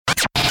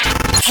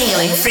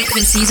Hailing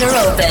frequencies are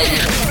open.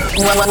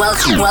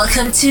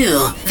 Welcome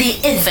to the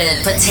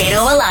Infinite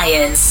Potato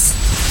Alliance.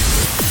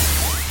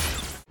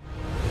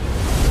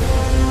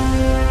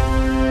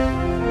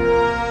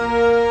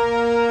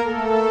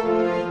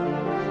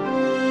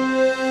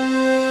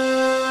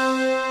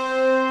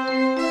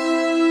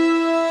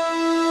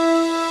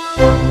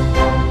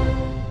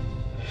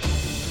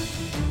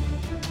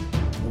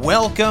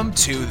 Welcome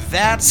to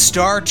That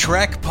Star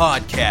Trek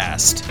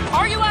Podcast.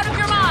 Are you out of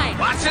your mind?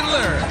 Watch and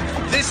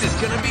learn. This is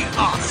going to be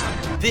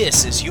awesome.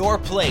 This is your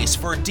place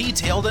for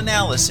detailed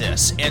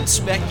analysis and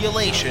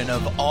speculation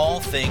of all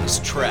things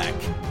Trek.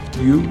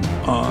 You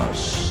are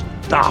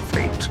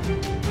Starfleet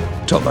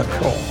to the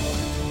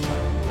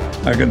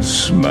core. I can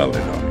smell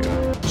it on you.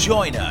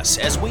 Join us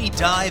as we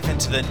dive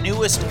into the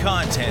newest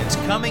content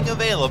coming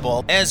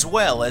available, as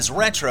well as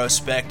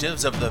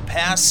retrospectives of the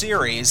past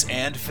series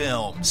and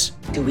films.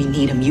 Do we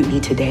need a mutiny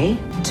today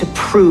to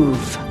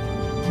prove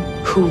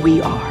who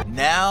we are?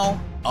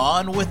 Now,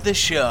 on with the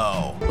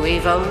show.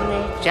 We've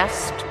only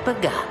just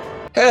begun.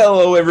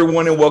 Hello,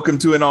 everyone, and welcome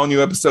to an all-new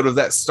episode of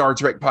That Star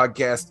Trek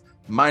Podcast.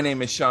 My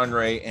name is Sean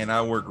Ray, and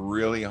I work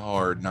really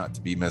hard not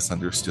to be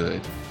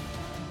misunderstood.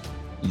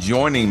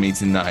 Joining me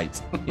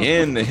tonight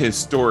in the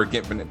historic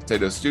Infinite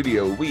Potato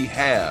Studio, we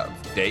have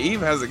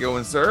Dave. How's it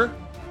going, sir?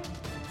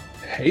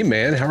 Hey,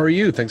 man. How are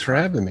you? Thanks for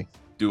having me.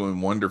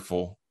 Doing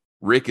wonderful.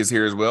 Rick is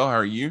here as well. How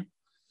are you?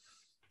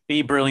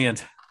 Be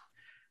brilliant.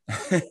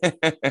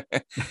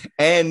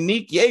 And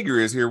Nick Yeager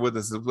is here with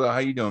us as well. How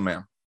you doing,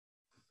 ma'am?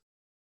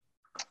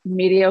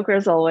 Mediocre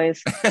as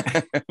always.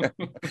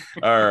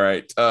 All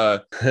right.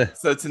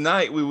 So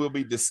tonight we will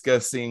be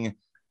discussing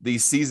the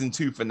season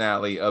 2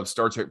 finale of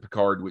Star Trek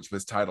Picard, which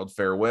was titled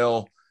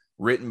Farewell,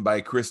 written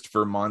by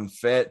Christopher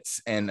Monfett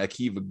and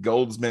Akiva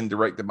Goldsman,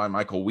 directed by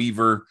Michael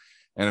Weaver.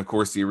 And of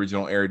course, the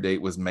original air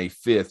date was May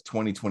 5th,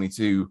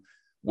 2022.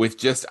 With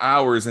just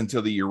hours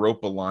until the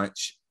Europa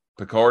launch,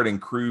 Picard and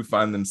crew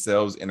find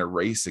themselves in a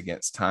race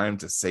against time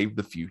to save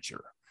the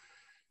future.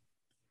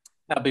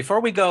 Now, before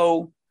we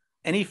go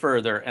any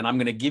further, and I'm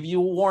going to give you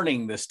a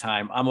warning this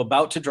time, I'm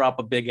about to drop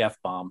a big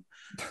F-bomb.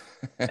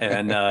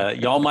 And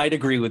y'all might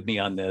agree with me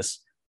on this.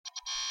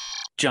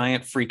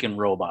 Giant freaking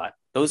robot.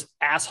 Those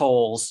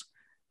assholes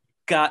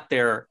got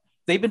their...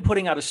 They've been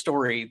putting out a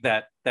story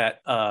that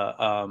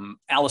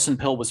Alison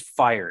Pill was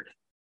fired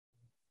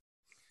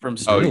from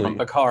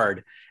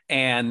Picard.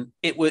 And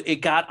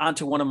it got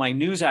onto one of my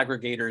news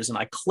aggregators, and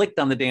I clicked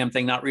on the damn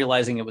thing, not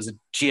realizing it was a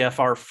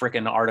GFR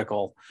freaking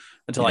article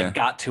until I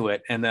got to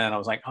it. And then I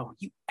was like, oh,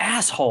 you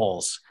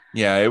assholes.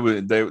 Yeah, it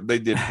was. They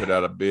did put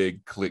out a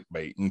big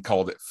clickbait and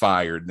called it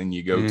fired. Then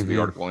you go to the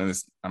article, and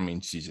it's. I mean,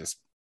 she's not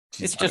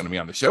going to be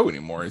on the show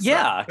anymore.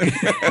 Yeah,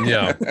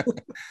 yeah.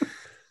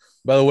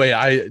 By the way,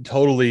 I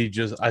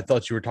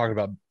thought you were talking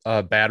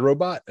about Bad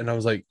Robot, and I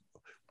was like,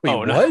 wait,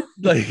 what?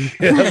 No.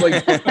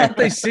 Like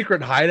they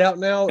secret hideout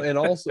now, and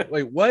also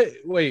wait, what?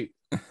 Wait.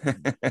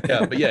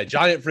 Yeah, but yeah,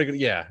 giant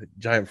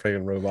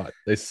freaking robot.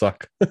 They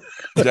suck.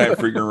 Giant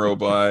freaking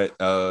robot,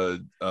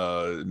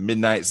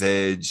 Midnight's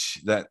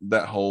Edge,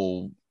 that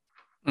whole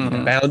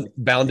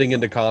bounding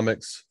into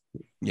comics.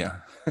 Yeah.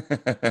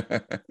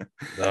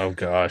 Oh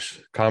gosh,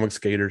 comic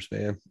skaters,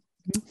 man.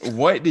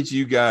 What did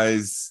you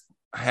guys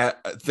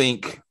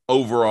think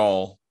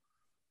overall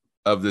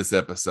of this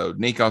episode?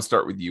 Nick, I'll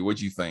start with you.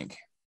 What'd you think?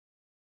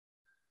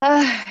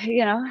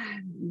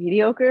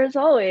 Mediocre as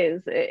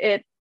always.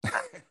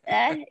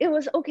 It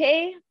was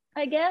okay,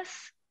 I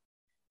guess.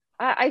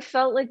 I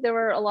felt like there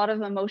were a lot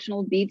of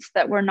emotional beats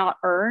that were not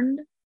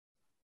earned.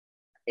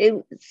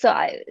 It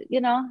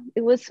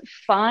was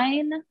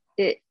fine.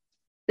 The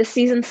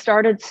season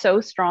started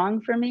so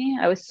strong for me.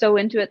 I was so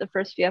into it the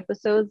first few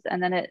episodes,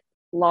 and then it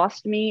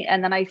lost me.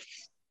 And then I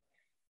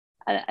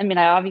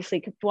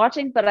obviously kept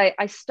watching, but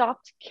I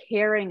stopped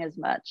caring as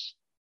much.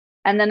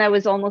 And then I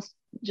was almost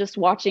just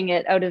watching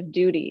it out of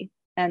duty.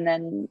 And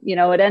then,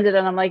 it ended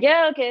and I'm like,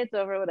 yeah, okay, it's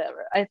over,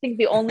 whatever. I think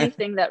the only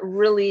thing that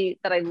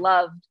I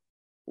loved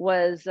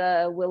was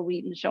Will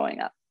Wheaton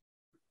showing up.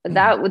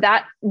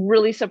 That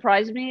really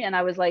surprised me. And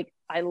I was like,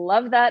 I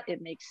love that.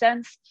 It makes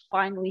sense.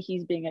 Finally,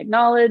 he's being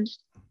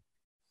acknowledged.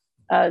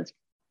 It's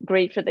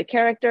great for the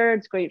character.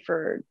 It's great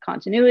for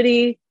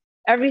continuity.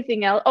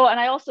 Everything else. Oh, and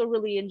I also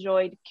really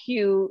enjoyed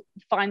Q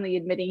finally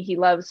admitting he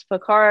loves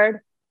Picard.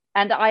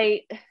 And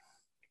I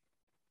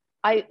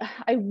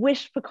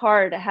wish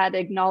Picard had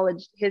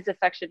acknowledged his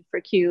affection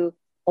for Q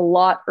a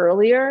lot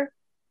earlier.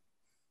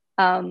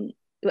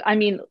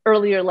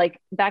 Earlier, like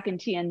back in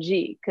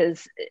TNG,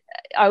 because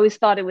I always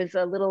thought it was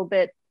a little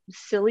bit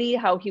silly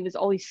how he was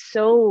always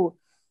so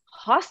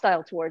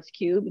hostile towards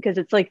Q, because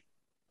it's like,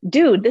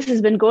 dude, this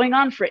has been going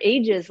on for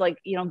ages. Like,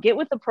 get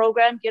with the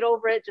program, get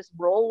over it, just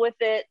roll with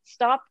it.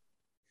 Stop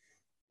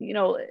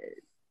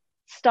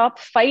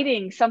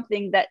fighting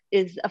something that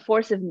is a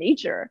force of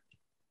nature.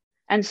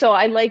 And so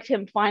I liked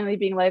him finally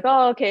being like,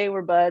 oh, okay,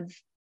 we're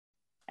buds.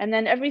 And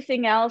then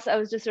everything else, I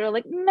was just sort of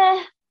like,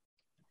 meh.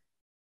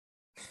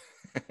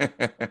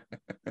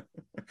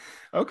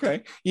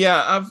 Okay.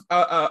 Yeah,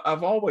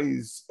 I've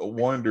always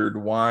wondered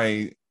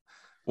why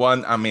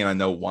Well, I mean, I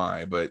know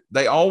why, but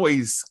they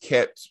always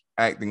kept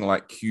acting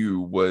like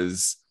Q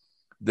was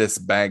this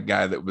bad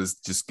guy that was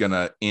just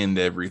gonna end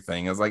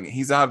everything. I was like,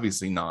 he's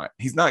obviously not.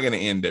 He's not gonna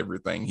end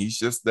everything. He's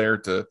just there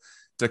to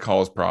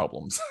cause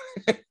problems.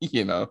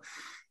 You know,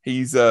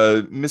 he's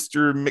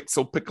Mr.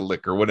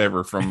 Mixel-Picklick or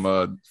whatever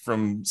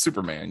from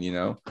Superman. You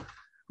know,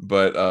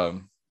 but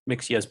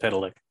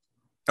Mix-Yes-Pedalic.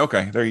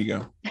 Okay, there you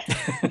go.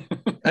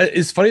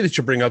 It's funny that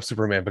you bring up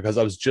Superman because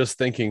I was just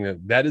thinking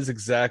that is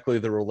exactly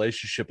the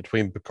relationship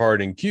between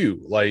Picard and Q.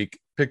 Like,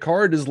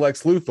 Picard is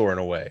Lex Luthor in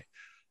a way,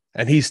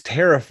 and he's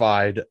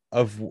terrified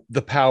of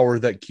the power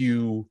that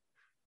Q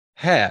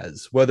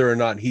has, whether or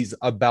not he's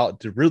about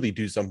to really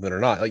do something or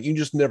not. Like, you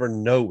just never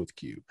know with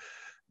Q.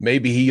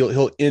 Maybe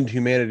he'll end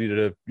humanity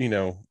to, you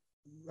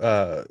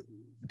know,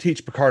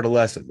 teach Picard a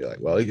lesson. Be like,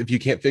 well, if you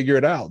can't figure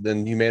it out,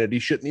 then humanity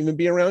shouldn't even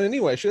be around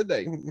anyway, should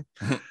they?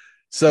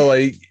 So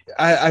like,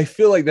 I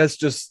feel like that's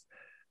just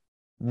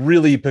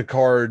really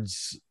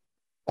Picard's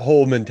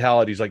whole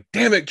mentality is like,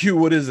 damn it, Q,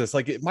 what is this?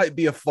 Like, it might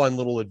be a fun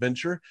little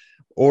adventure,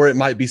 or it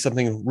might be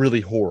something really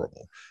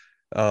horrible.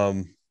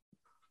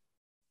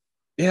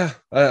 Yeah,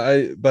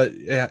 but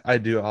yeah, I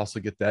do also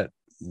get that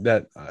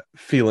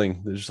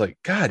feeling. There's just like,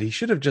 God, he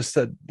should have just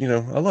said, you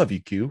know, I love you,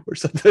 Q, or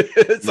something.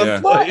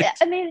 Well,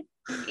 I mean,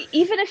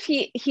 even if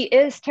he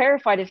is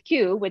terrified of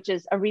Q, which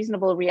is a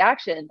reasonable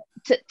reaction,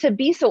 to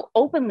be so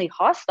openly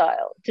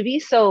hostile, to be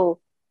so,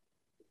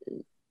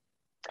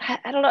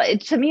 I don't know.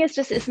 To me,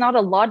 it's not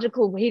a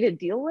logical way to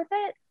deal with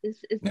it.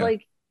 It's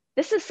like,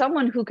 this is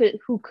someone who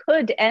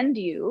could end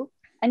you,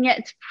 and yet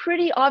it's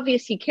pretty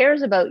obvious he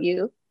cares about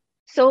you.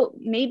 So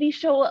maybe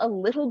show a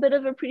little bit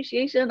of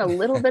appreciation, a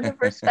little bit of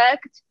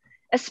respect,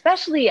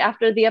 especially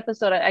after the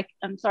episode.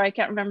 I'm sorry, I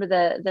can't remember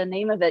the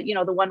name of it. You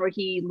know, the one where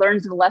he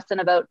learns the lesson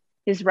about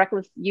his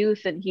reckless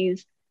youth, and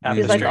he's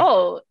like,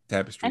 oh,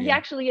 Tapestry, and he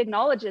actually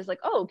acknowledges like,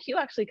 oh, Q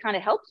actually kind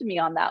of helped me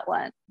on that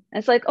one. And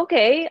it's like,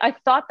 okay, I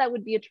thought that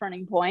would be a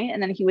turning point,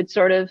 and then he would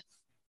sort of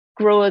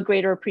grow a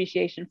greater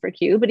appreciation for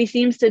Q, but he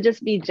seems to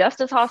just be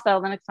just as hostile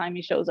the next time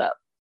he shows up,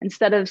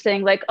 instead of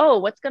saying like, oh,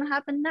 what's going to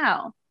happen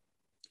now?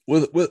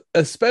 With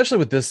especially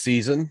with this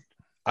season,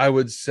 I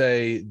would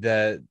say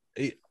that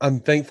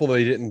I'm thankful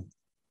they didn't,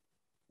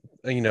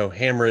 you know,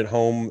 hammer it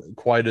home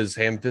quite as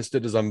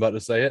ham-fisted as I'm about to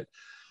say it.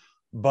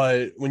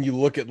 But when you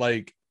look at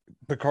like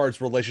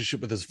Picard's relationship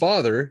with his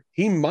father,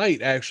 he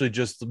might actually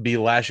just be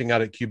lashing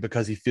out at Q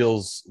because he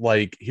feels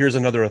like, here's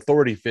another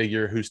authority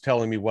figure who's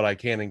telling me what I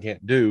can and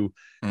can't do,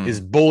 is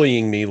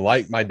bullying me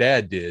like my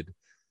dad did.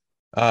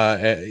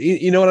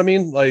 You know what I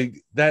mean?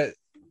 Like that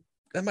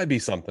might be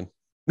something.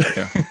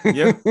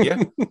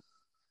 Yeah.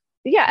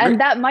 Yeah, and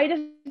that might have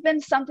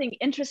been something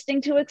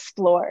interesting to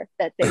explore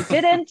that they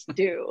didn't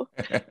do.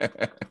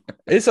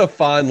 It's a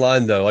fine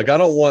line, though. Like, I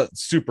don't want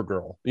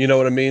Supergirl. You know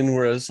what I mean?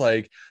 Where it's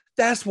like,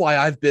 that's why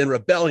I've been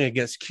rebelling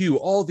against Q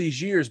all these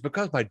years,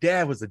 because my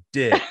dad was a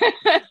dick.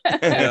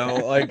 You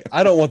know, like,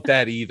 I don't want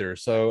that either.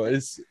 So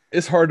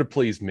it's hard to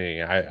please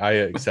me. I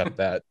accept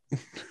that.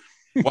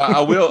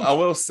 Well, I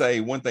will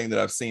say one thing that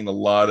I've seen a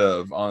lot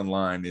of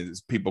online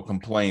is people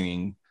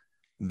complaining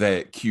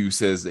that Q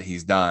says that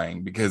he's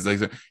dying, because they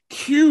say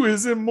Q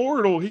is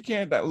immortal, he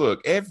can't die.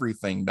 Look,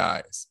 everything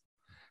dies.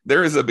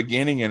 There is a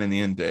beginning and an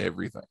end to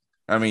everything.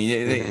 I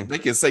mean, they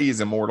can say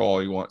he's immortal all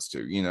he wants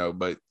to, you know,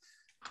 but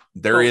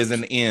there is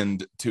an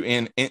end to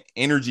end.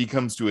 Energy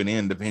comes to an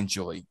end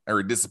eventually, or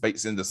it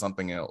dissipates into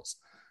something else.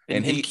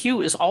 And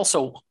Q is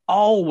also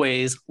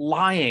always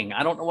lying.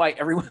 I don't know why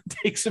everyone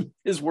takes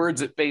his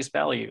words at face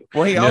value.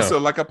 Well, he also,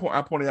 like I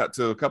pointed out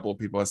to a couple of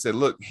people, I said,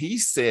 look, he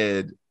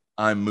said,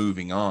 I'm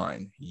moving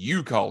on.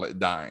 You call it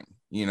dying.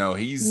 You know,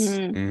 he's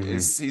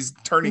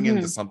turning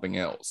into something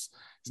else.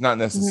 It's not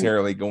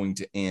necessarily going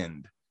to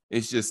end.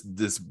 It's just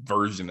this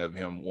version of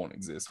him won't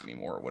exist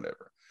anymore or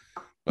whatever.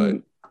 But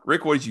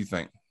Rick, what did you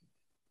think?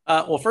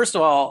 Well, first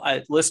of all,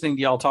 listening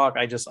to y'all talk,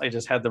 I just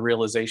had the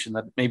realization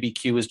that maybe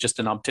Q is just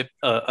an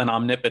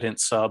omnipotent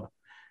sub,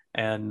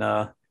 and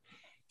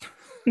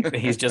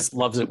he just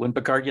loves it when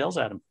Picard yells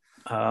at him.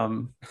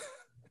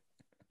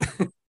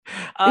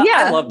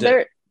 I loved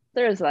it.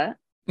 There is that.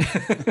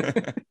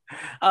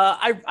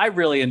 I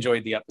really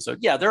enjoyed the episode.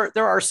 Yeah, there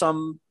are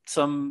some,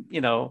 you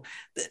know,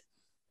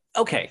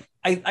 okay.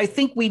 I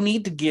think we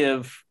need to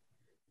give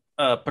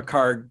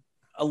Picard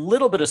a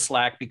little bit of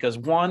slack, because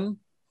one,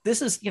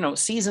 this is, you know,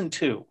 season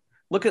 2.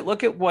 Look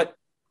at what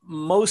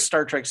most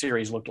Star Trek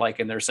series looked like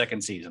in their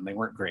second season. They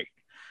weren't great.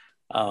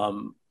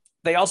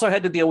 They also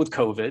had to deal with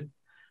COVID.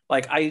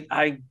 Like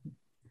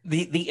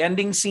the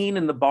ending scene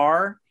in the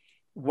bar.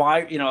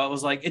 Why, you know, I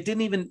was like, it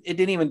didn't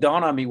even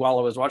dawn on me while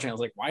I was watching. I was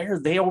like, why are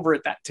they over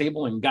at that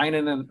table and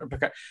Guinan and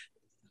Picard?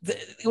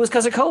 It was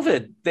because of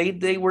COVID.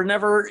 They were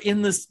never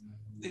in this.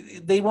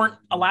 They weren't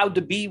allowed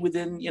to be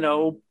within, you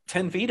know,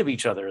 10 feet of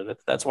each other.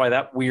 That's why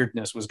that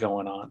weirdness was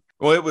going on.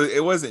 Well,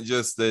 it wasn't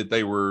just that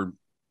they were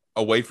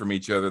away from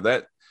each other.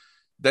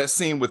 That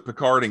scene with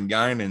Picard and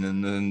Guinan,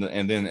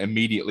 and then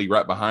immediately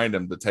right behind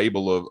them, the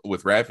table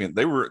with Raffian,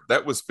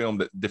 that was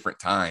filmed at different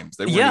times.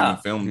 They weren't even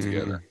filmed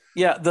together.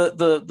 Yeah,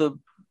 the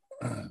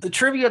the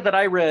trivia that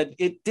I read,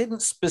 it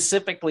didn't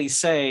specifically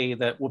say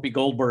that Whoopi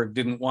Goldberg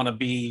didn't want to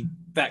be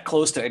that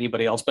close to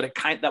anybody else, but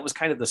that was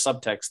kind of the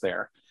subtext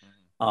there.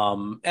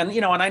 And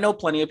I know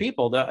plenty of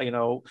people that,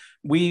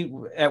 we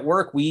at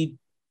work, we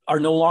are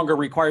no longer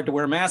required to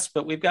wear masks,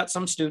 but we've got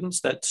some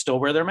students that still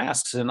wear their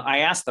masks. And I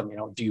asked them,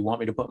 do you want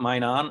me to put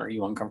mine on? Are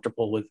you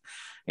uncomfortable with,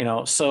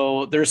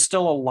 so there's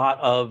still a lot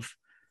of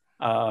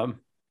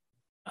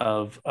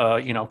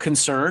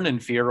concern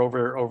and fear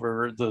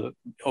over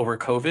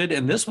COVID.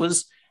 And this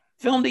was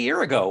filmed a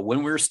year ago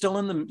when we were still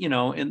in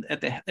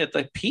the, at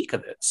the peak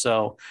of it.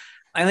 So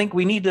I think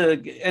we need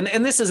to,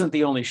 and this isn't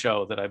the only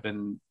show that I've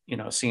been,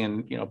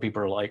 seeing,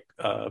 people are like,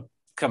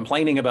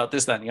 complaining about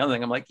this, that, and the other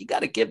thing. I'm like, you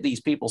got to give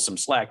these people some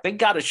slack. They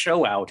got a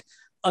show out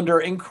under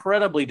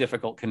incredibly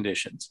difficult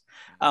conditions.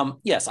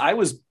 Yes, I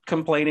was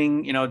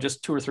complaining,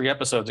 just 2 or 3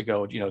 episodes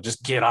ago,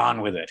 just get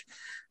on with it.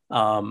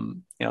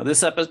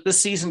 This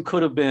season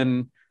could have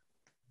been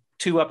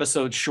 2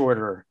 episodes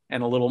shorter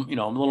and a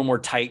little more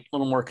tight, a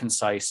little more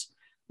concise.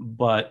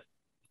 But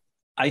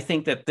I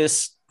think that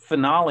this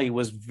finale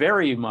was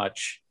very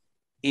much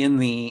in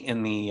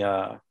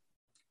the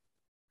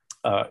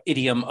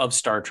idiom of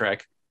Star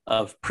Trek,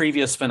 of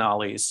previous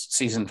finales,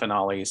 season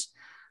finales.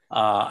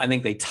 I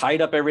think they tied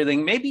up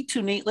everything maybe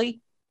too neatly.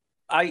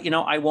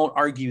 I won't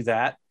argue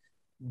that,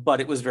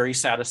 but it was very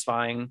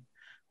satisfying.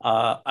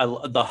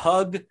 The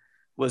hug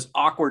was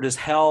awkward as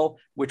hell,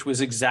 which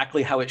was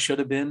exactly how it should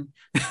have been.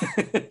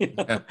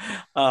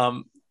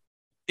 Picard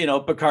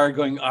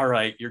going, all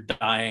right, you're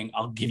dying.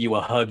 I'll give you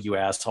a hug, you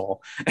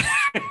asshole.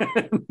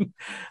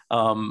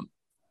 I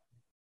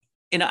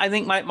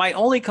think my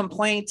only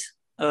complaint,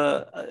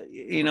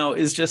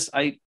 is just,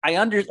 and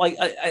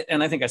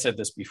I think I said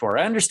this before,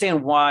 I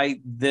understand why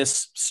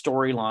this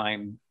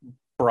storyline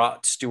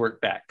brought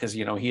Stewart back, because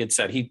he had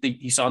said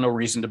he saw no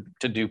reason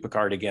to do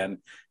Picard again.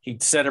 He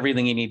said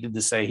everything he needed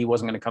to say. He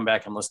wasn't going to come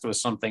back unless there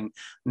was something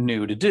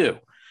new to do.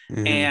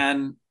 Mm-hmm.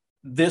 And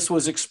this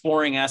was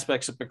exploring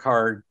aspects of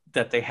Picard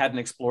that they hadn't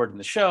explored in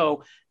the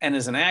show. And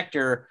as an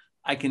actor,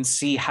 I can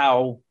see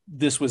how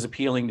this was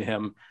appealing to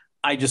him.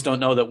 I just don't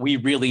know that we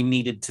really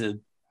needed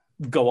to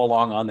go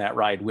along on that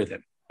ride with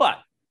him, but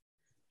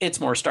it's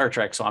more Star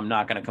Trek, so I'm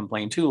not going to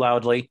complain too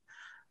loudly.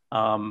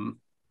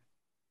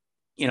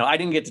 I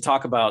didn't get to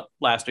talk about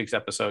last week's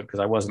episode because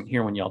I wasn't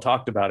here when y'all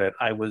talked about it.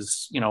 I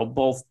was,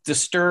 both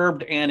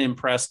disturbed and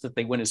impressed that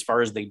they went as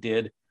far as they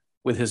did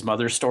with his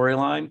mother's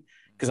storyline,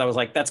 because I was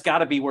like, that's got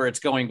to be where it's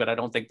going, but I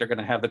don't think they're going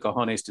to have the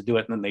cojones to do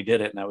it. And then they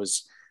did it, and I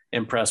was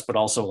impressed, but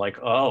also like,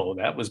 oh,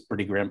 that was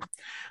pretty grim.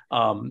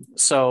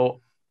 So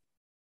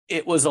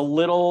it was a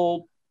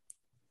little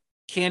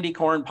candy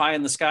corn pie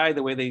in the sky,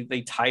 the way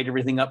they tied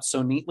everything up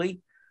so neatly.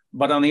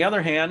 But on the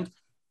other hand,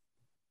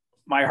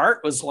 my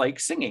heart was like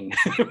singing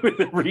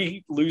with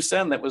every loose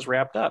end that was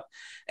wrapped up.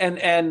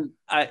 And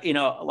I,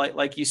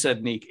 like you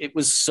said, Neek, it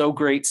was so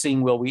great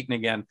seeing Will Wheaton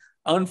again.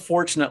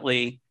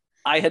 Unfortunately,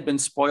 I had been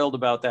spoiled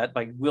about that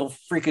by Will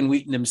freaking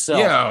Wheaton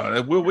himself. Yeah,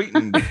 Will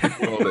Wheaton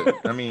spoiled it.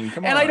 I mean,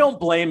 come on. And I don't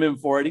blame him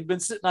for it. He'd been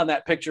sitting on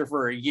that picture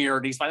for a year,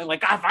 and he's finally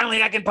like,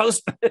 finally I can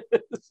post this.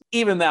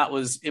 Even that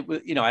was, it was,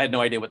 I had no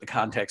idea what the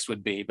context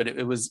would be, but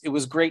it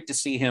was great to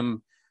see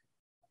him.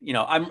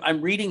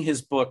 I'm reading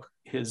his book,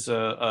 his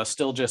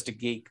Still Just a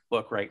Geek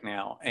book right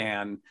now.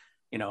 And,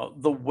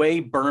 the way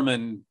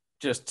Berman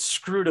just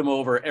screwed him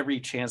over every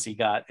chance he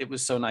got. It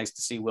was so nice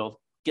to see Will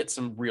get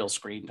some real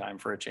screen time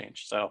for a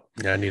change. So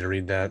yeah, I need to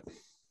read that.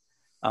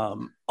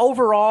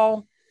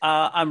 Overall,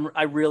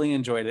 I really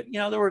enjoyed it.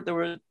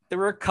 There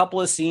were a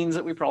couple of scenes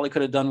that we probably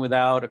could have done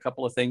without, a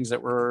couple of things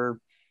that were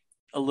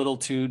a little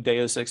too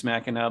Deus Ex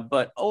Machina,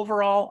 but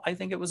overall, I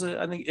think it was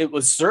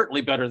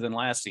certainly better than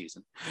last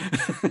season.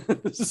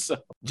 So.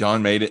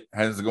 John made it.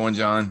 How's it going,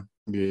 John?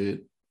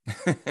 Good.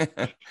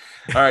 All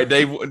right,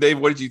 Dave, what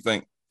did you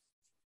think?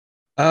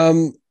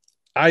 I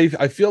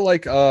feel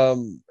like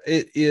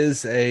it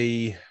is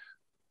a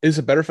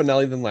better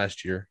finale than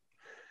last year.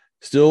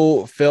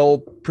 Still fell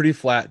pretty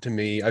flat to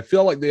me. I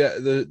feel like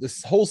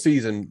this whole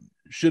season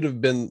should have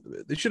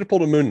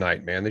pulled a Moon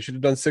Knight, man. They should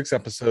have done 6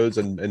 episodes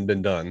and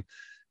been done.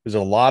 There's a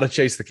lot of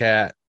chase the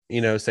cat,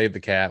 save the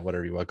cat,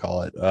 whatever you want to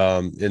call it.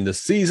 In this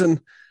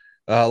season,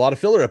 a lot of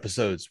filler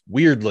episodes,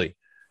 weirdly,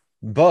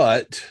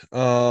 but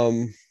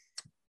I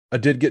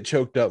did get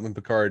choked up when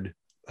Picard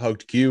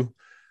hugged Q.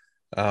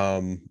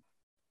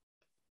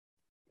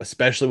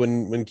 Especially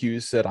when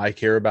Q said, "I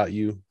care about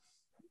you."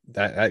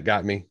 That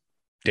got me.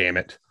 Damn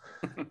it.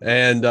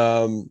 And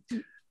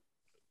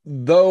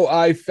though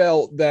I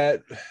felt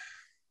that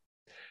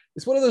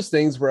it's one of those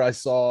things where I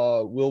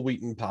saw Will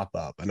Wheaton pop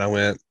up and I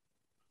went,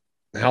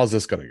 how's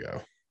this going to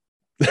go?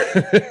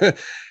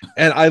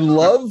 And I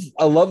love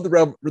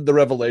the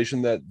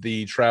revelation that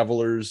the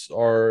Travelers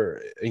are,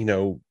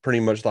 pretty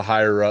much the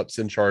higher ups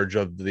in charge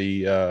of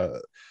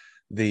the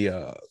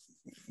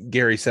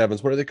Gary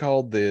Sevens. What are they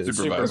called? The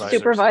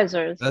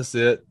supervisors. That's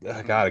it.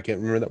 Oh, God, I can't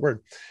remember that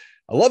word.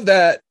 I love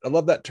that. I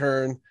love that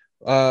turn.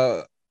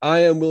 I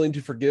am willing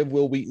to forgive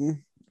Will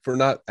Wheaton for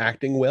not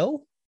acting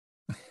well.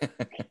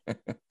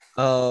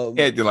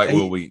 He had to like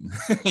Will Wheaton.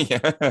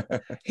 Yeah,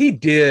 he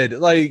did.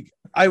 Like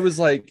I was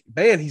like,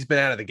 man, he's been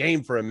out of the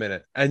game for a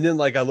minute. And then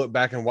like I look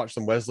back and watch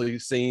some Wesley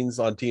scenes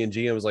on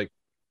TNG. I was like,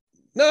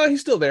 no,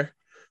 he's still there.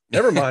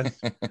 Never mind.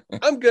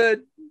 I'm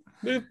good.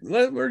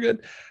 We're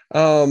good.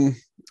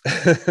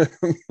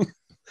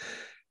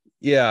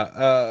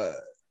 Yeah.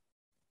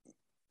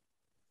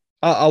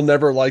 I'll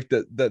never like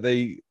that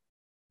they,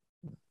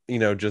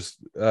 just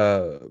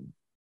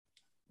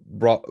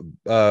brought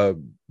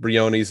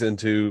Briones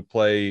into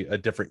play a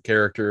different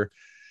character.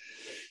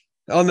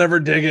 I'll never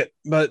dig it,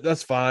 but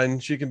that's fine.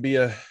 She can be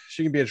a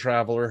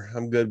traveler.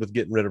 I'm good with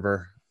getting rid of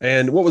her.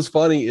 And what was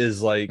funny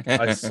is like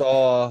I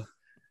saw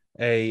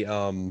a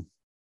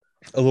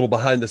little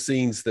behind the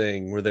scenes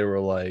thing where they were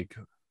like,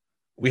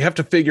 we have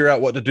to figure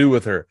out what to do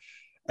with her.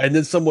 And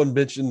then someone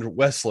mentioned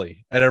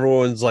Wesley, and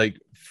everyone's like,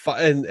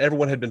 and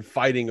everyone had been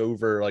fighting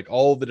over, like,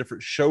 all the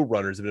different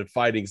showrunners have been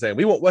fighting, saying,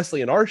 we want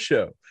Wesley in our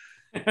show.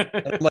 And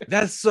I'm like,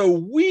 that's so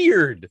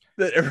weird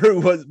that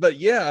everyone, but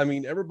yeah, I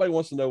mean, everybody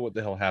wants to know what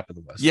the hell happened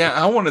to Wesley. Yeah,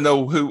 I want to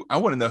know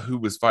who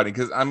was fighting,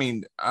 because I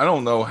mean, I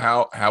don't know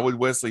how would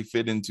Wesley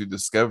fit into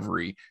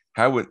Discovery.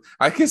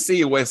 I could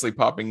see Wesley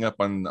popping up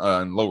on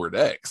Lower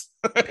Decks.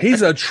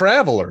 He's a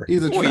traveler.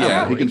 He's a traveler.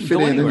 Yeah. He can fit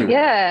in anywhere.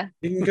 Yeah.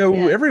 He can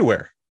go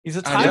everywhere. He's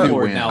a time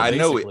lord now. I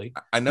know basically.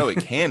 it. I know it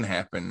can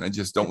happen. I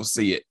just don't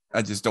see it.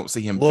 I just don't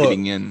see him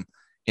fitting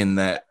in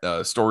that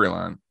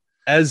storyline.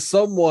 As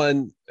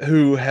someone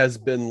who has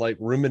been like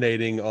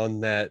ruminating on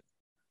that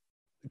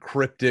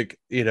cryptic,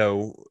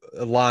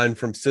 line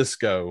from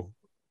Cisco,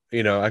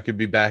 I could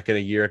be back in a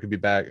year, I could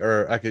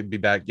be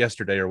back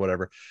yesterday or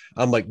whatever.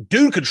 I'm like,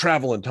 dude could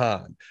travel in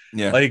time.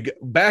 Yeah. Like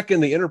back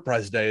in the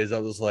Enterprise days, I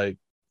was like,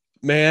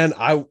 man,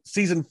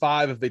 season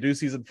 5, if they do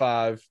season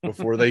 5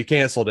 before they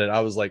canceled it, I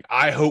was like,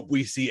 I hope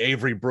we see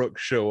Avery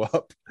Brooks show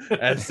up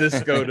as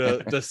Cisco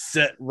to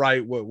set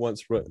right what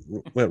once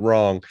went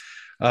wrong.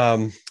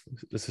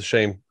 It's a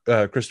shame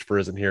Christopher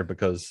isn't here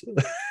because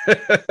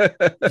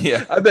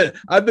yeah,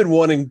 I've been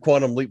wanting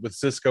Quantum Leap with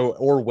Cisco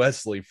or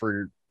Wesley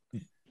for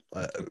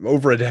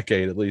over a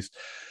decade at least.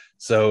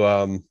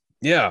 So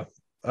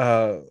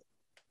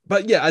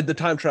but yeah, the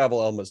time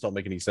travel elements don't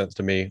make any sense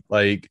to me.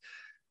 Like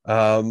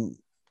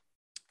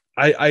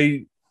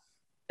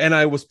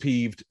I was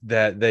peeved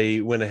that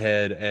they went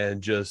ahead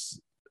and just,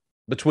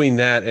 between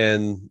that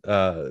and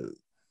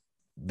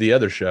the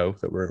other show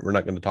that we're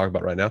not going to talk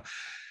about right now,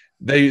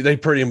 they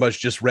pretty much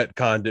just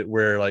retconned it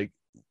where, like,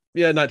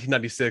 yeah,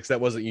 1996,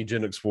 that wasn't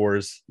eugenics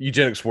wars.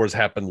 Eugenics wars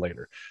happened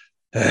later.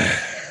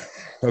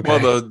 Okay.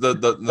 Well, we'll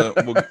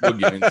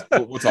get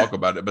into, we'll talk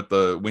about it.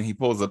 But when he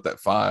pulls up that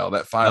file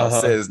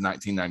says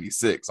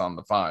 1996 on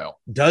the file.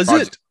 Does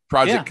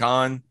Project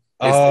Con?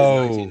 It says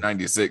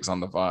 1996 on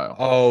the file.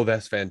 Oh,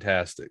 that's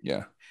fantastic.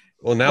 Yeah.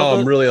 Well, now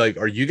I'm really like,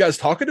 are you guys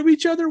talking to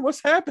each other?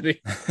 What's happening?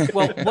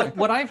 Well,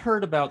 what I've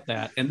heard about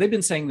that, and they've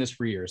been saying this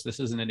for years, this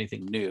isn't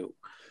anything new,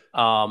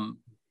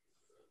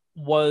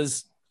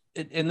 was,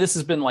 and this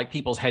has been like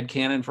people's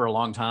headcanon for a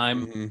long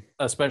time,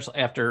 especially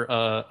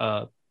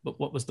after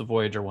what was the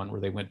Voyager one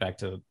where they went back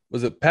to?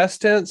 Was it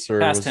past tense or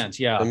past tense?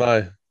 Yeah. Am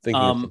I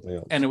thinking of something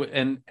else?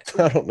 And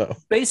I don't know.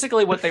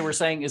 Basically, what they were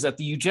saying is that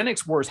the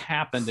eugenics wars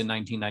happened in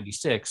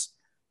 1996,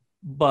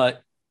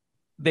 but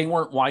they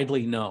weren't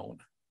widely known.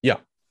 Yeah.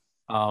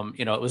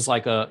 It was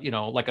like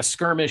a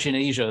skirmish in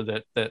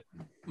Asia that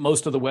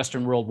most of the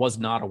Western world was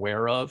not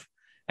aware of.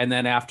 And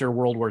then after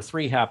World War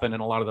III happened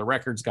and a lot of the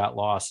records got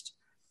lost,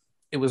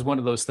 it was one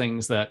of those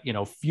things that,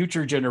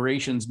 future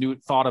generations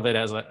thought of it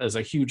as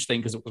a huge thing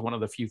because it was one of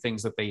the few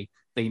things that they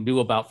knew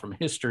about from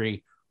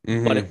history,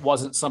 but it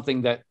wasn't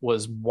something that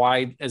was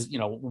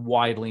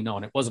widely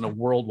known. It wasn't a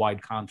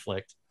worldwide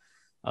conflict.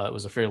 It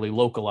was a fairly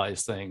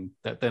localized thing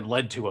that then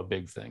led to a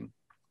big thing.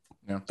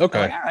 Yeah. Okay.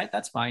 Like, all right,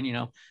 that's fine.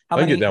 I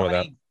can get down with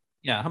that.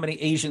 Yeah. How many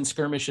Asian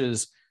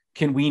skirmishes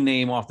can we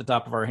name off the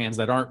top of our hands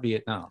that aren't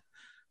Vietnam?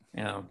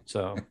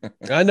 So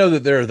I know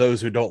that there are those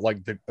who don't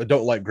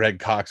like Greg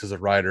Cox as a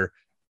writer.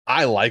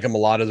 I like him a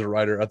lot as a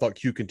writer. I thought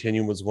Q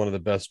Continuum was one of the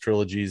best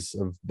trilogies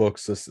of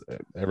books that's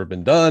ever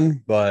been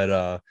done.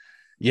 But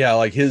yeah,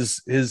 like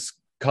his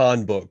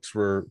con books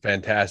were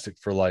fantastic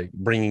for like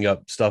bringing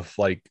up stuff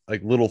like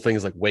little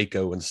things like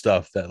Waco and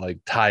stuff that like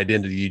tied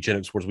into the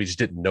eugenics wars we just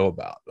didn't know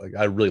about. Like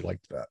I really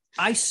liked that.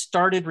 I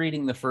started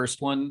reading the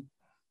first one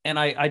and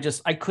I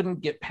couldn't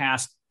get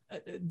past.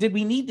 Did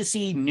we need to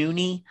see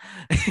Noonie?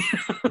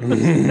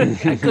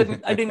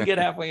 I didn't get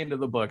halfway into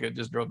the book. It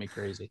just drove me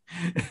crazy.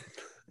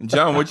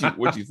 John,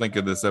 what you think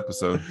of this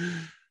episode?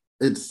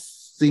 It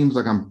seems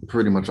like I'm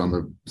pretty much on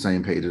the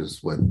same page as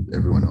what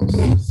everyone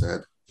else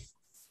said.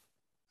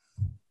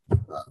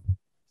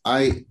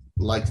 I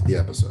liked the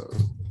episode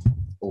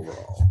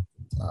overall.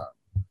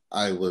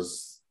 It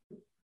was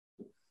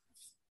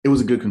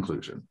a good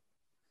conclusion.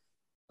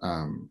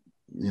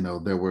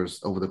 There was,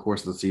 over the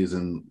course of the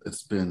season,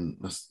 it's been,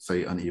 let's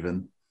say,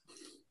 uneven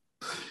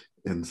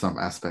in some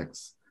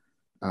aspects.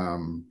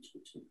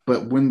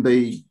 But when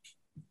they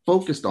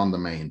focused on the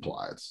main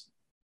plots,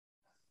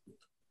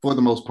 for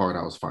the most part,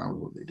 I was fine with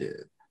what they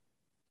did.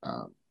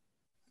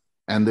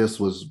 And this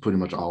was pretty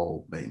much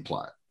all main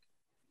plot.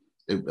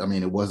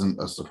 It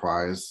wasn't a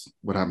surprise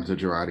what happened to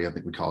Girardi. I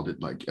think we called it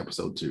like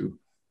episode 2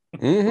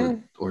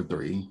 or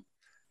 3.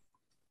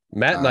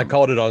 Matt and I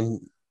called it on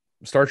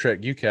Star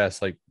Trek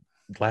UCast like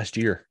last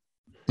year.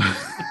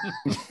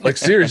 Like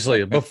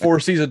seriously, before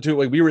season 2,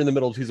 like we were in the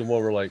middle of season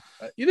 1. We're like,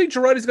 you think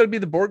Girardi's going to be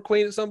the Borg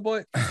Queen at some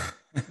point?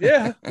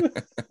 Yeah.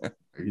 That's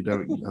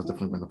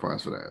definitely been the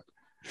prize for that.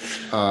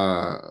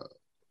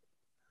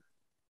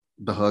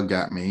 The hug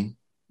got me.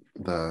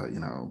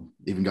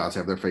 Even gods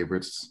have their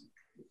favorites.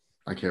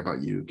 I care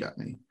about you got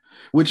me,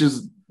 which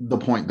is the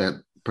point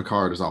that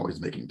Picard is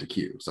always making to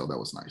Q. So that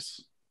was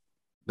nice.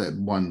 That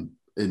one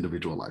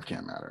individual life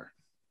can't matter.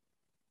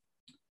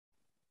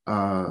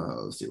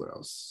 Let's see what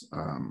else.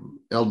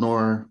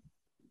 Elnor,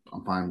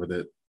 I'm fine with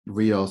it.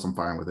 Rios, I'm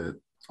fine with it.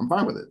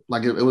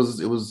 Like it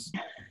was.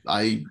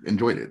 I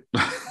enjoyed it.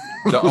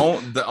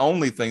 The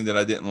only thing that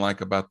I didn't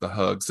like about the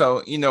hug.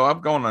 So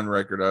I've gone on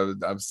record.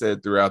 I've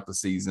said throughout the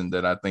season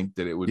that I think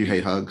that it would. You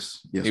hate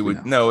hugs? Yes. It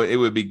would. No, it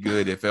would be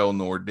good if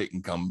Elnor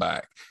didn't come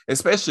back,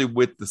 especially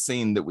with the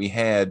scene that we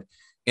had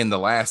in the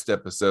last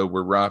episode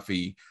where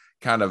Rafi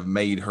kind of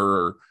made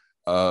her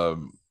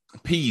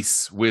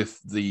peace with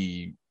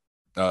the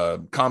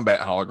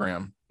combat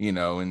hologram,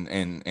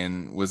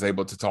 and was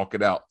able to talk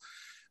it out.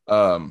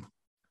 And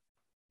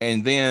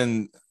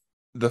then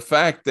the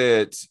fact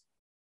that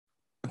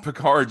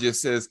Picard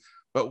just says,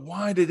 but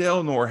why did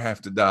Elnor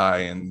have to die?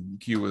 And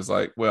Q was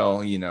like,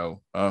 well,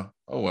 oh,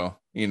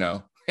 well,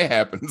 it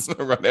happens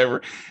or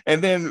whatever.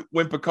 And then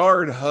when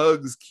Picard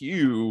hugs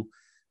Q,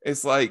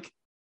 it's like,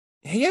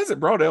 he hasn't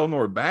brought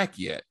Elnor back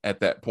yet at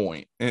that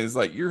point. And it's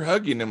like, you're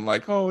hugging him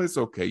like, oh, it's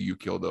okay. You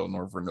killed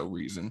Elnor for no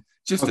reason,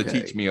 just to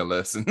teach me a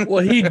lesson.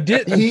 Well, he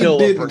didn't kill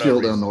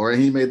Elnor,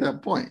 and he made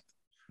that point.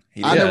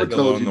 I never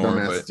told you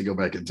dumbass to go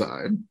back in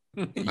time.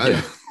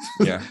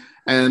 Yeah.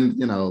 And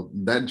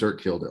that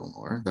jerk killed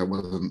Elnor. That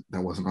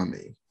wasn't on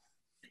me.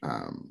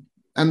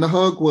 And the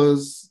hug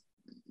was,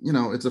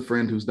 it's a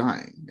friend who's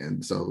dying,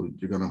 and so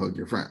you're gonna hug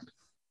your friend.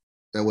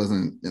 That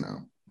wasn't,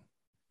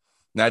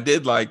 Now I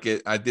did like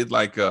it. I did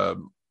like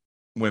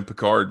when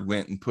Picard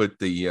went and put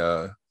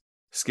the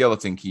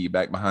skeleton key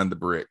back behind the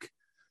brick,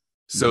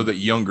 so that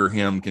younger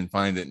him can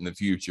find it in the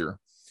future.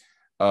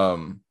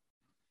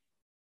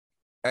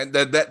 And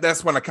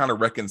that's when I kind of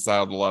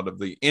reconciled a lot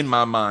of in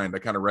my mind, I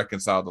kind of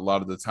reconciled a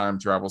lot of the time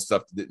travel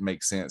stuff that didn't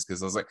make sense,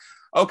 because I was like,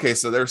 okay,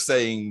 so they're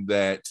saying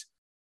that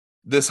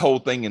this whole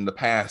thing in the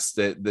past,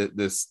 that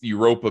this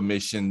Europa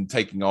mission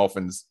taking off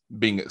and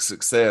being a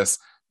success,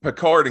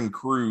 Picard and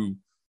crew,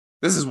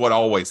 this is what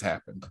always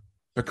happened.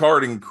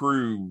 Picard and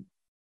crew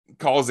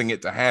causing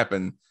it to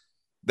happen.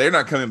 They're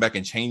not coming back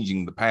and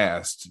changing the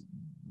past.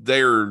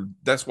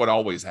 That's what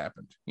always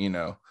happened,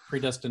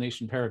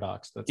 Predestination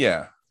paradox. That's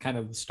kind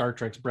of Star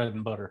Trek's bread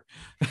and butter.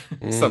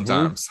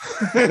 Sometimes.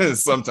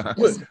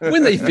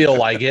 when they feel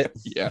like it.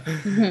 Yeah.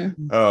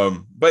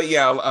 But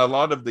yeah, a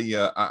lot of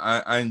the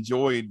I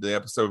enjoyed the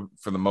episode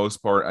for the most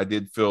part. I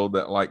did feel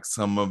that like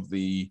some of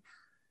they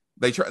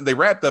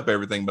wrapped up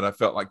everything, but I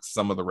felt like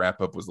some of the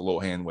wrap up was a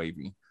little hand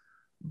wavy.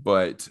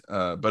 But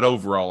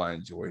overall I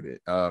enjoyed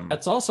it.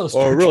 That's also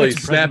really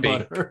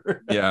snappy.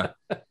 Yeah.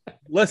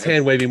 Less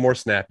hand wavy, more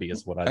snappy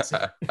is what I'd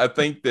say. I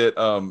think that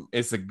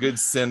it's a good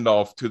send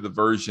off to the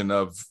version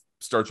of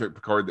Star Trek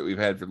Picard that we've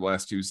had for the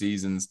last 2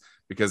 seasons,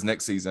 because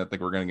next season I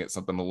think we're going to get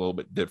something a little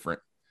bit different,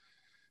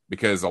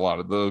 because a lot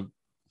of the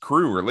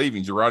crew are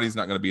leaving. Girardi's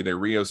not going to be there.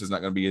 Rios is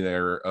not going to be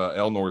there.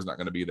 Elnor is not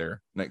going to be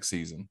there next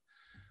season.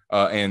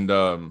 And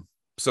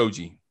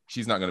Soji,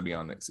 she's not going to be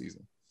on next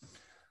season.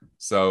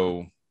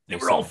 So they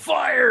were all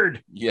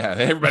fired. Yeah,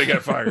 everybody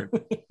got fired.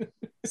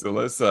 So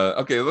let's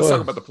talk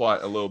about the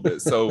plot a little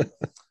bit. So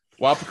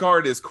while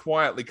Picard is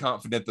quietly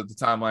confident that the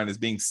timeline is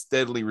being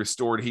steadily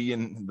restored, he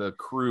and the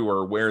crew are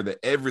aware that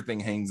everything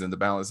hangs in the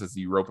balance as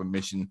the Europa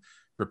mission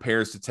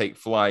prepares to take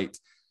flight.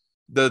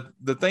 The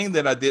thing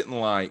that I didn't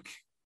like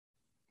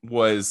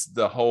was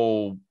the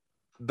whole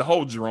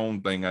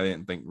drone thing. I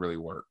didn't think really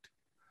worked.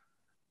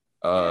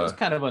 It was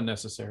kind of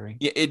unnecessary.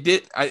 Yeah, it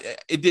did.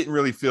 It didn't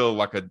really feel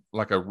like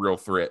a real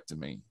threat to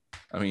me.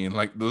 I mean,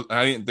 like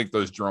I didn't think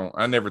those drones.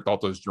 I never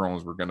thought those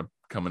drones were going to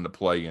come into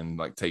play and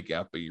like take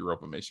out the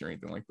Europa mission or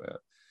anything like that.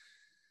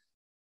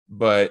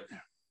 But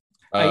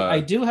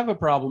I do have a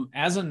problem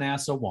as a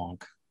NASA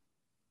wonk.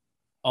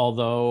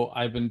 Although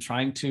I've been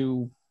trying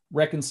to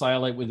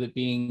reconcile it with it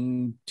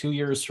being 2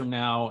 years from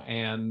now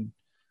and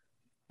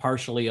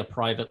partially a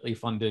privately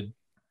funded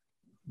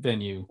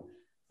venue.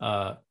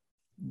 The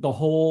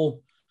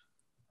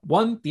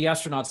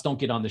astronauts don't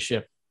get on the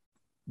ship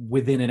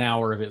within an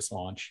hour of its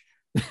launch.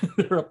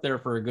 They're up there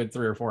for a good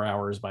 3 or 4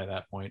 hours by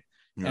that point.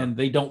 Yeah. And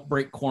they don't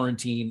break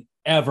quarantine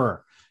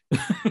ever.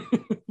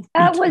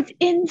 That was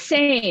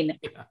insane.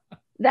 Yeah.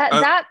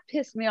 That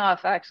pissed me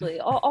off, actually.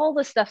 All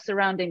the stuff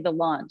surrounding the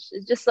launch.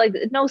 It's just like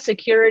no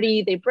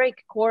security. They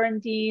break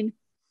quarantine.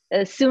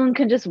 Soon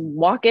can just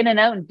walk in and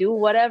out and do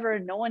whatever,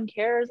 and no one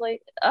cares.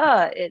 Like,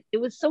 it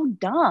was so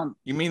dumb.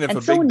 You mean if and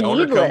a so big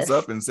donor needless. comes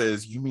up and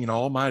says, "You mean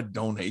all my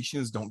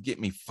donations don't get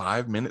me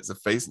 5 minutes of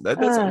face?"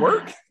 That doesn't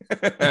work.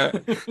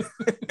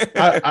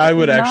 I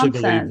would actually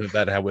Nonsense. believe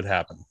that would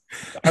happen.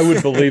 I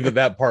would believe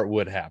that part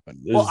would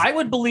happen. Well, I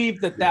would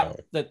believe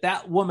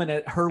that woman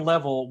at her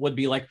level would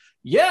be like,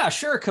 yeah,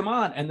 sure, come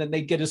on. And then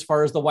they'd get as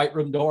far as the White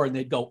Room door and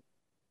they'd go,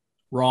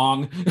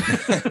 wrong.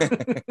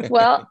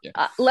 Well,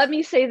 let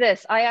me say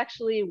this. I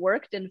actually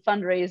worked in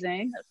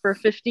fundraising for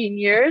 15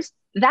 years.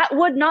 That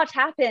would not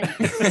happen.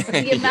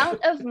 The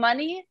amount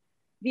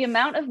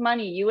of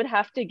money you would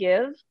have to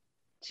give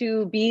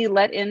to be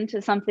let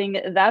into something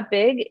that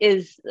big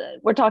is,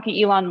 we're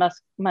talking Elon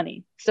Musk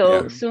money.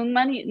 So Soong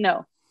money,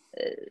 no,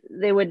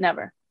 they would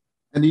never.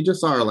 And you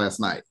just saw her last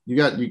night. You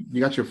got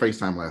your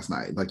FaceTime last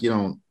night. Like, you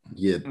don't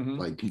get a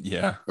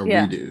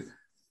redo.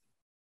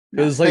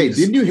 Hey,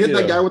 didn't you hit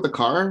that guy with the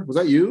car? Was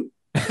that you?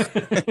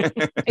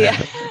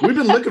 Yeah. We've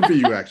been looking for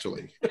you,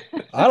 actually.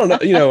 I don't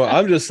know.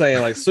 I'm just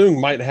saying, like, Soong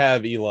might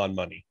have Elon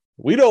money.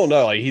 We don't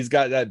know. Like, he's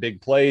got that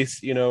big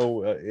place,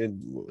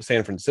 in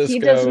San Francisco. He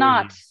does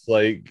not.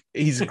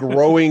 He's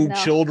growing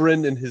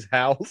children in his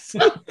house.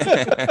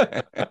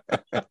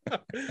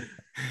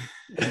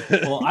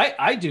 Well,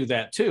 I do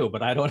that too,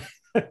 but I don't.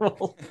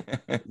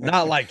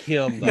 Not like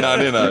him, though.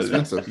 Not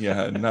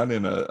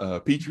in a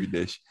petri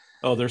dish.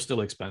 Oh, they're still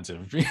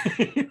expensive.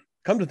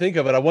 Come to think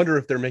of it, I wonder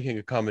if they're making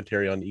a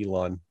commentary on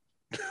Elon.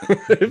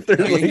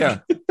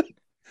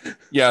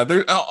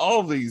 There's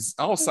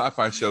all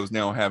sci-fi shows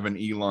now have an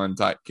Elon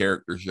type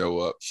character show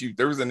up. Shoot,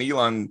 there was an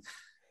Elon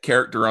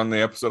character on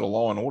the episode of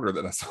Law and Order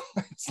that I saw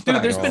last night.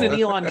 Dude, there's been an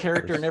Elon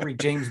character in every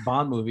James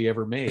Bond movie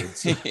ever made.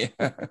 So.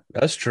 Yeah,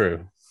 that's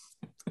true.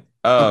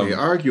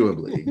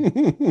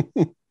 Arguably.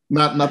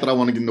 Not that I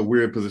want to get in the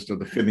weird position of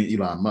defending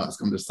Elon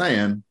Musk. I'm just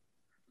saying.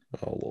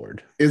 Oh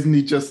Lord! Isn't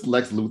he just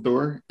Lex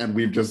Luthor, and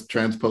we've just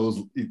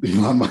transposed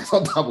Elon Musk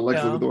on top of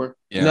Lex Luthor?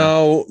 Yeah.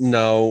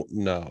 No.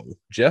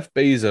 Jeff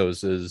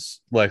Bezos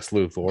is Lex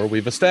Luthor.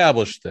 We've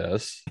established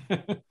this.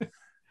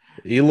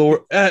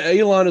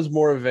 Elon is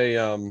more of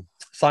a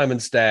Simon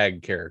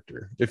Stagg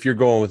character. If you're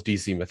going with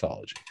DC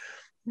mythology,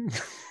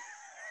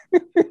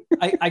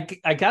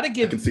 I gotta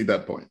give. I can see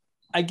that point.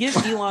 I give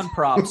Elon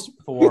props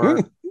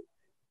for.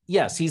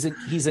 Yes, he's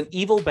an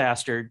evil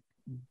bastard.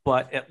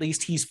 But at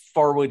least he's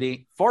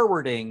forwarding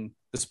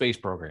the space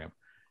program.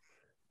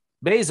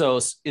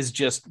 Bezos is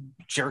just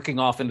jerking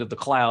off into the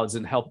clouds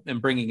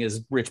and bringing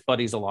his rich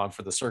buddies along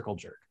for the circle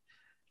jerk.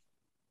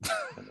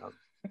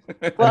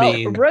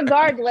 Well,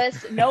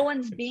 regardless, no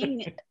one's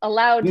being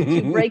allowed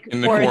to break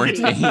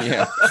quarantine.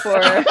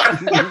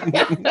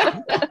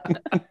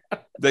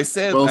 They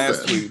said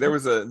last week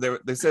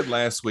they said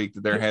last week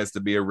that there has to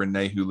be a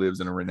Renee who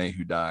lives and a Renee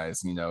who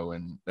dies,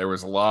 and there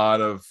was a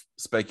lot of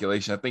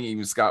speculation. I think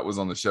even Scott was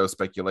on the show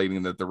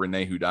speculating that the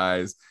Renee who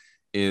dies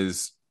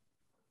is,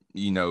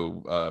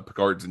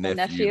 Picard's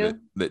nephew.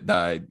 That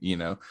died,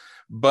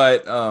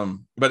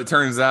 but it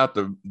turns out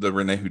the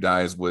Renee who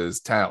dies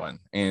was Talon,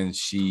 and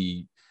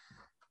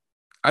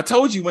I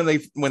told you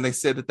when they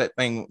said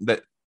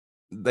that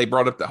they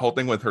brought up the whole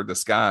thing with her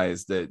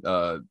disguise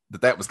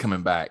that was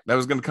coming back. That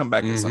was going to come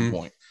back at some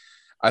point.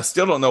 I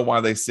still don't know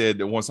why they said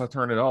that once I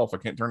turn it off, I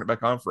can't turn it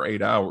back on for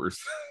 8 hours.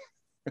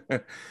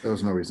 There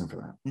was no reason for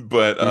that.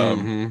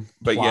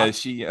 But yeah,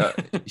 she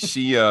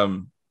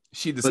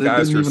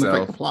disguised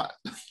herself. The plot.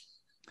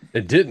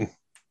 It didn't.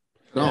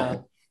 No. Yeah.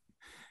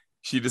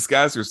 She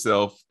disguised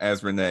herself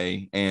as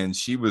Renee, and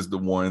she was the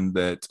one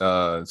that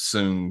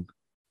Soong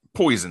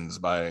poisons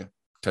by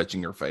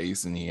touching her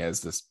face, and he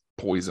has this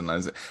poison.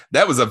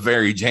 That was a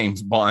very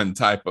James Bond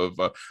type of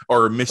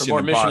or Mission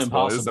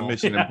Impossible. It's a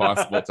Mission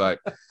Impossible type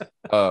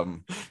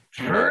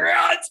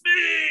it's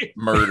me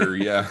murder.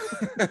 Yeah.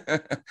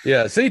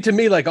 Yeah, see, to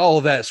me, like, all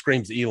of that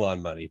screams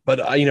Elon money,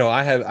 but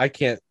I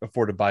can't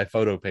afford to buy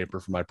photo paper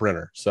for my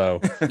printer,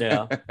 so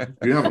yeah.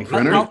 You have a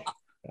printer?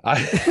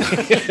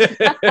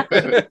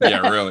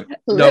 Yeah, really.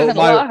 No,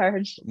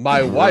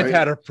 my wife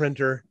had a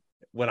printer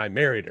when I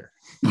married her.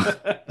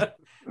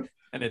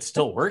 And it's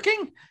still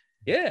working?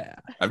 Yeah.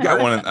 I've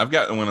got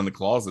one in the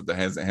closet that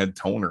hasn't had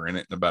toner in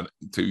it in about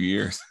 2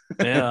 years.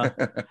 Yeah.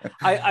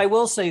 I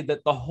will say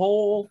that the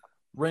whole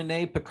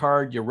Renee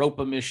Picard,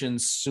 Europa mission,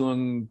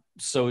 Soong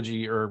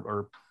Soji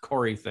or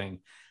Corey thing,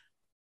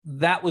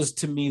 that was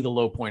to me the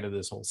low point of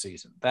this whole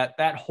season.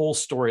 That whole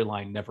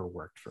storyline never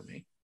worked for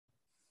me.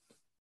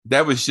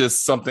 That was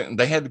just something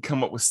they had to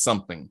come up with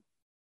something.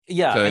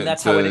 Yeah, and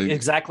that's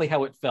exactly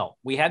how it felt.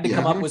 We had to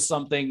come up with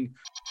something.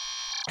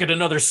 Get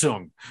another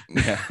Soong.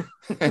 Yeah.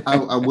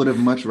 I would have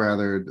much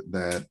rather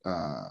that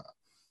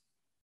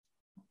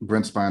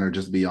Brent Spiner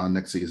just be on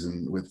next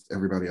season with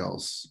everybody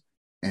else,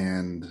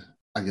 and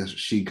I guess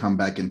she come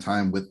back in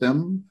time with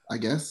them. I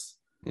guess,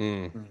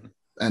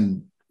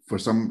 and for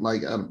some,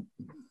 like,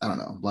 I don't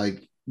know,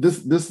 like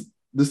this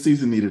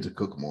season needed to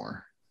cook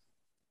more.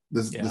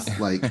 This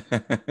like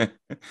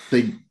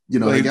they, you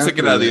know, well, they he took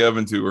it out of the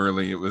oven too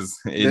early. It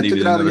needed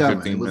it out of the another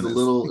oven. 15 It was minutes.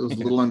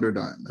 a little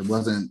underdone. It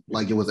wasn't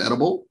like it was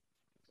edible.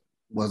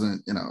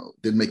 Wasn't, you know,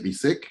 didn't make me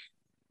sick.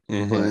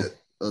 But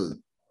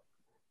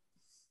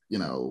you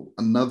know,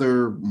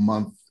 another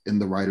month in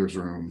the writer's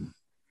room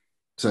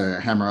to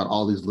hammer out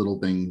all these little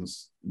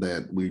things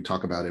that we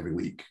talk about every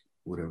week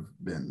would have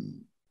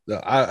been.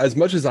 As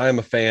much as I am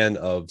a fan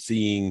of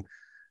seeing,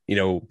 you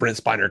know, Brent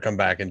Spiner come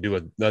back and do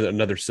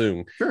another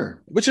Soong,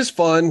 sure, which is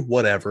fun,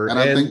 whatever.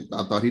 And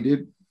I thought he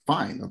did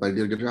fine. I thought he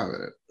did a good job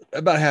at it.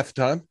 About half the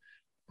time,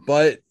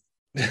 but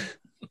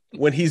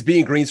when he's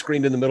being green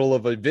screened in the middle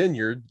of a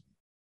vineyard,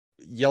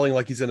 yelling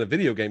like he's in a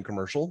video game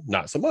commercial,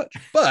 not so much.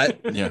 But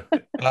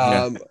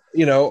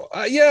you know,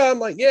 I'm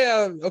like,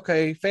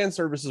 okay, fan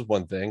service is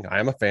one thing. I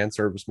am a fan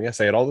service me. I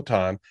say it all the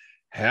time.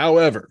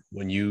 However,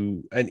 and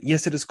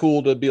yes, it is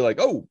cool to be like,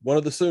 oh, one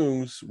of the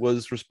Soongs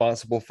was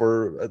responsible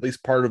for at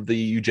least part of the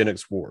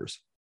eugenics wars.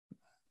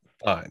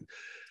 Fine.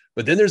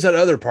 But then there's that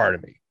other part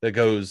of me that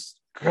goes,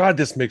 God,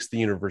 this makes the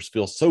universe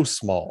feel so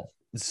small.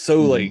 It's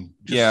so like,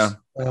 the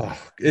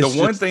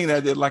one thing that I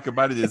did like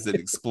about it is it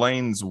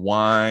explains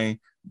why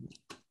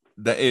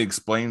the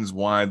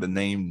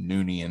name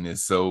Noonien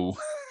is so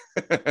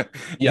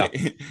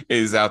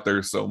is out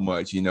there so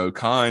much. You know,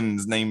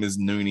 Khan's name is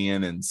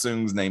Noonien and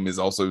Soong's name is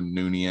also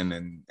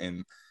Noonien,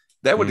 and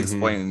that would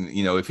explain,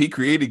 you know, if he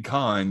created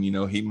Khan, you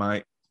know, he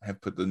might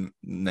have put the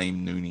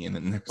name Noonien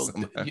in there.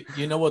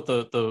 You know what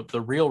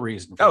the real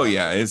reason for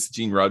it's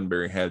Gene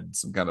Roddenberry had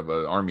some kind of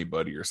an army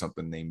buddy or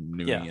something named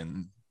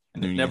Noonien.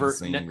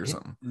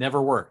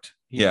 Never worked.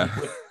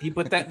 He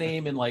put that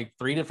name in like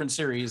 3 different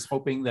series,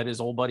 hoping that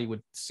his old buddy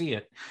would see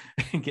it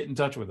and get in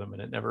touch with him,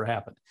 and it never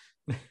happened.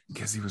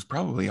 Because he was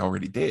probably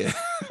already dead.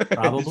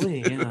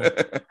 Probably,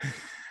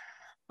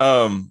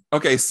 yeah.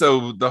 Okay,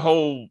 so the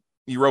whole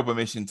Europa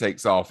mission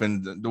takes off,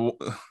 and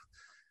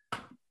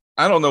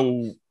I don't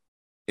know,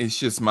 it's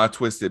just my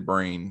twisted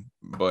brain,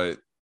 but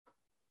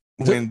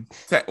when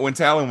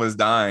Talon was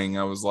dying,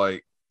 I was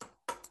like,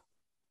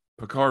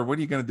 Picard, what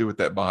are you going to do with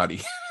that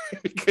body?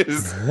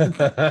 Because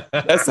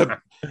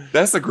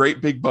that's a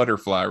great big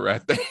butterfly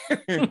right there.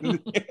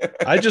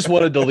 I just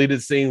want a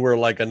deleted scene where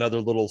like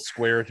another little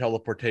square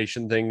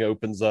teleportation thing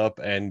opens up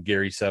and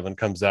Gary Seven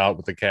comes out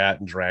with the cat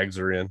and drags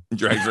her in.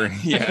 Drags her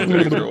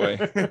away.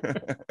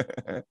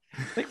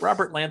 I think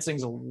Robert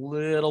Lansing's a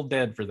little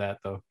dead for that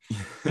though.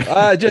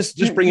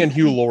 Just bring in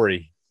Hugh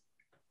Laurie.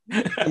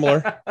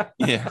 Similar.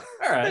 Yeah.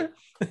 All right.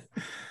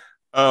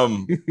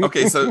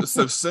 Okay, so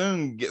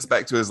Soong gets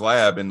back to his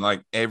lab and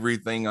like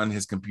everything on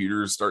his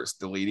computer starts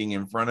deleting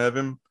in front of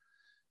him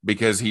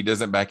because he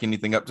doesn't back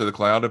anything up to the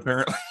cloud,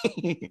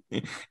 apparently.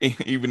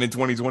 Even in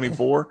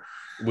 2024.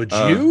 Would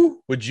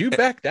you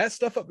back that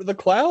stuff up to the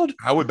cloud?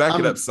 I would back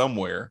it up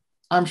somewhere.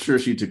 I'm sure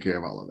she took care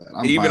of all of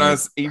that. Even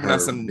on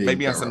some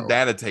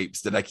data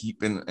tapes that I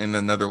keep in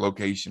another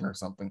location or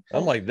something.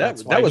 I'm like,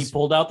 that was he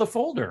pulled out the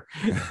folder.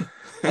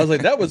 I was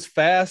like, that was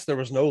fast. There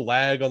was no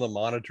lag on the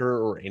monitor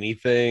or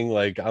anything.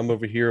 Like I'm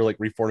over here, like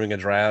reformatting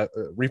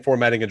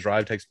a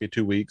drive takes me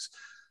 2 weeks.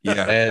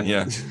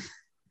 Yeah.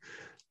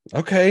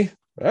 Okay.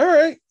 All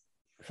right.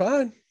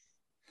 Fine.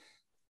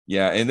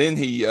 Yeah. And then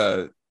he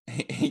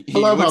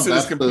looks at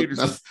his computer.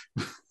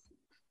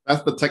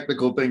 That's the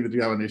technical thing that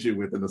you have an issue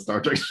with in the Star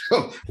Trek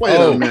show. Wait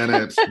a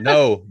minute.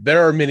 No,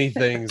 there are many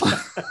things.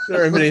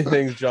 There are many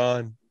things,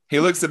 John. He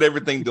looks at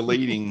everything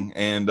deleting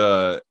and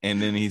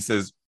then he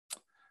says,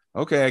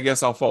 okay, I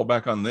guess I'll fall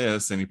back on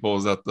this. And he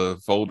pulls out the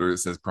folder that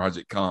says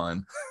Project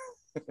Khan.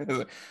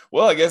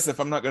 Well, I guess if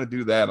I'm not going to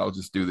do that, I'll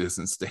just do this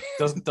instead.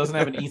 Doesn't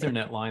have an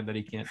Ethernet line that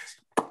he can't.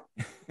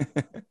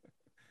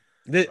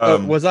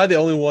 Was I the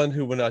only one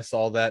who, when I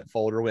saw that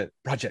folder, went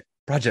Project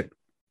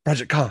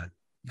Khan?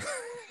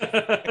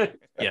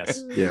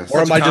 Yes. Or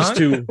am I just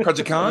too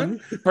Project Khan?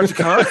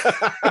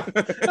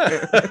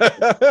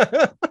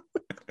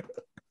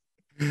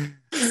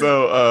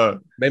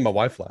 So made my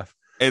wife laugh.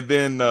 And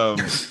then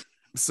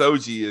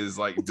Soji is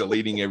like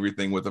deleting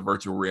everything with a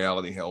virtual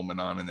reality helmet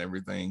on and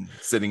everything,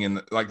 sitting in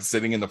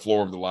the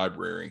floor of the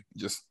library,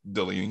 just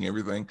deleting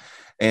everything.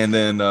 And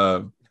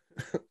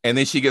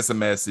then she gets a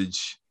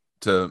message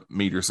to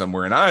meet her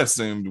somewhere. And I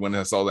assumed when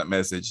I saw that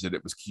message that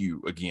it was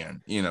Q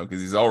again, you know, because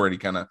he's already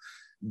kind of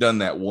done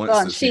that once. Well,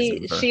 and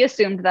she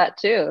assumed that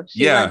too.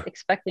 She wasn't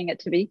expecting it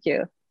to be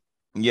Q.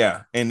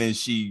 Yeah. And then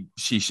she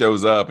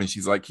shows up and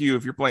she's like, Q,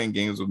 if you're playing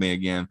games with me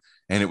again.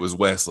 And it was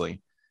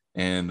Wesley.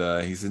 And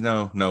he said,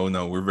 no,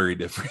 we're very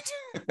different.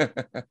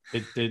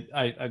 Did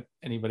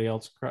anybody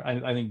else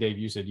cry? I think Dave,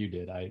 you said you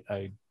did.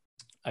 I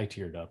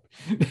teared up.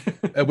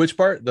 At which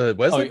part? The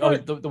Wesley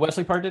part? The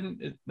Wesley part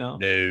didn't? No,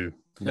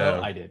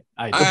 I did.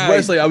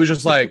 Wesley, I was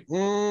just like,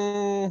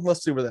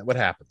 let's see what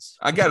happens.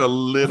 I got a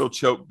little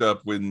choked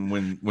up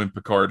when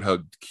Picard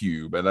hugged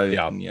Q, but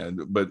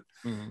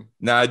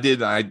no, I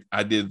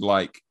did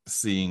like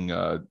seeing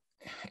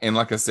and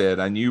like I said,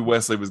 I knew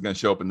Wesley was going to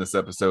show up in this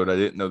episode. I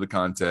didn't know the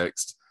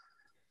context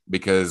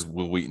because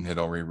Will Wheaton had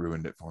already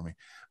ruined it for me.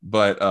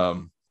 But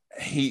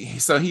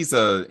he's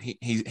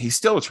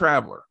still a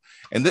traveler,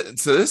 and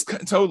so this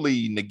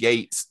totally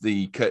negates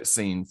the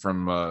cutscene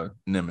from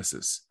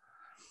Nemesis.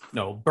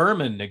 No,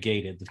 Berman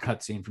negated the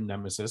cutscene from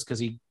Nemesis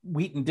because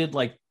Wheaton did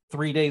like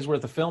 3 days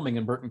worth of filming,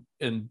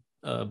 and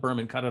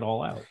Berman cut it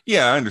all out.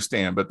 Yeah, I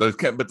understand, but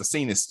the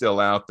scene is still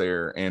out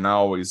there, and I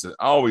always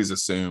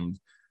assumed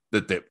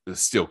that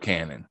was still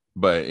canon.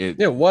 But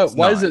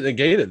why is it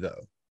negated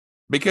though?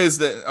 Because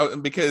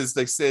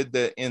they said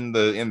that in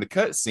the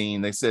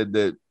cutscene they said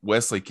that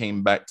Wesley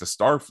came back to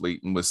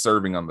Starfleet and was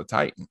serving on the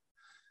Titan.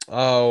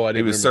 Oh, I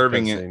didn't.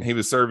 He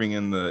was serving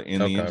in the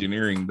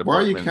engineering department. Why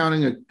are you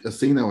counting a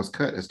scene that was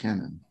cut as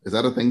canon? Is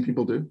that a thing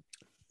people do?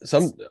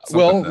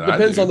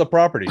 Depends on the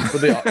property. For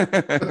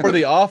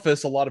the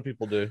Office, a lot of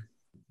people do.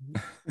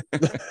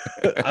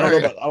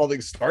 I don't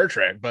think Star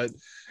Trek, but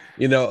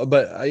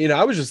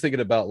I was just thinking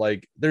about,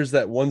 like, there's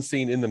that one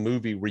scene in the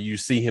movie where you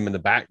see him in the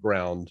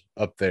background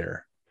up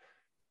there.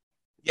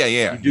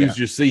 Yeah. You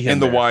just see him in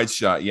the wide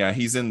shot. Yeah,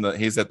 he's at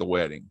the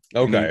wedding.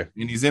 Okay,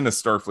 and he's in a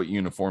Starfleet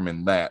uniform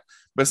in that.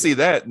 But see,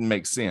 that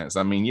makes sense.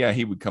 I mean, yeah,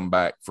 he would come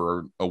back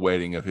for a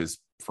wedding of his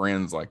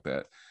friends like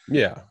that.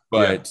 Yeah,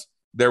 but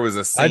there was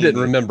a scene. I didn't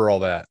remember all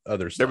that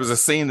other stuff. There was a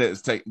scene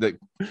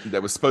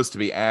that was supposed to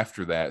be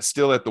after that,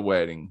 still at the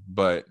wedding,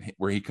 but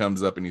where he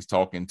comes up and he's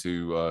talking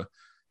to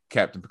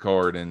Captain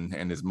Picard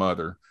and his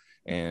mother,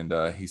 and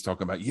he's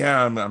talking about,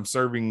 I'm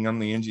serving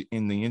on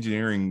in the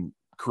engineering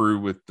crew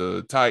with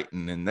the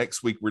Titan, and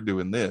next week we're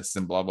doing this,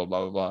 and blah blah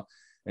blah blah blah.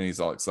 And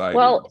he's all excited.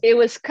 Well, it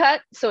was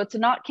cut, so it's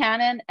not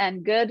canon,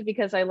 and good,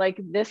 because I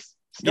like this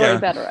story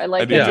better. I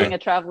like him being a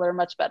traveler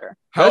much better.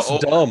 That's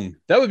dumb.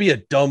 That would be a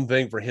dumb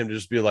thing for him to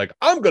just be like,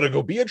 I'm gonna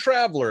go be a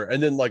traveler,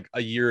 and then like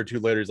a year or two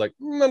later, he's like,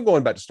 I'm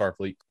going back to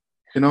Starfleet.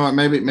 You know what?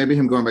 Maybe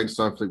him going back to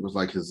Starfleet was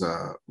like his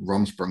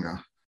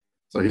Rumspringa.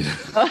 So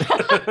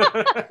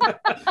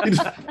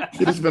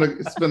it's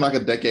been like a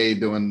decade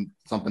doing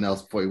something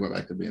else before he went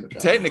back to being a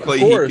traveler. Technically,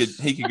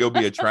 he could go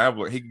be a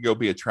traveler. He could go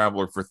be a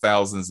traveler for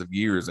thousands of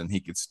years, and he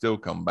could still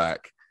come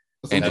back.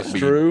 And that's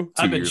true.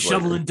 I've been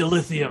shoveling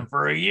dilithium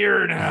for a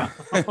year now.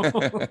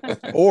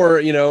 Or,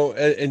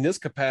 in this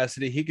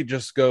capacity, he could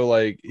just go,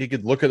 like, he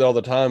could look at all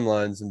the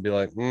timelines and be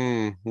like,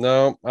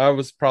 no, I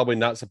was probably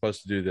not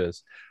supposed to do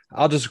this.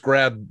 I'll just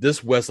grab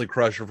this Wesley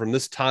Crusher from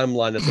this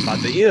timeline that's about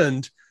to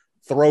end,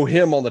 throw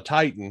him on the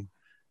Titan.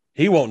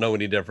 He won't know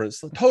any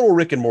difference. Total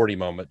Rick and Morty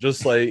moment.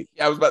 Just like,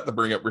 I was about to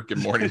bring up Rick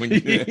and Morty when you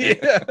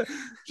did.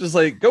 Just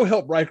like, go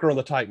help Riker on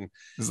the Titan.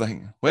 It's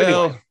like,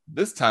 well, anyway,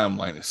 this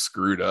timeline is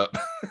screwed up.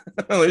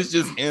 Let's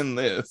just end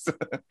this.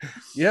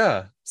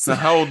 Yeah. So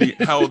how old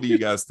do you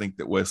guys think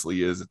that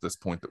Wesley is at this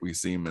point that we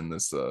see him in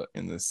this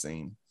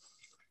scene?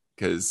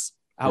 Because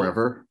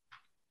forever.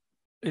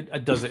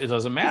 It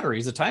doesn't matter.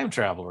 He's a time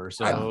traveler,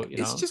 so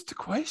it's just a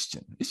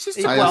question. It's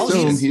just I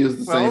assume he is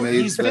the same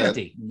age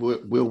that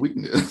Will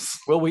Wheaton is.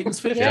 Will Wheaton's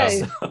 50. Yeah,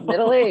 he's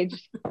middle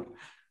aged.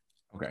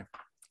 Okay,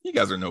 you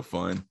guys are no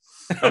fun.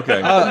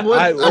 Okay, I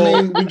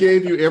mean, we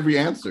gave you every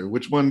answer.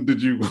 Which one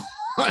did you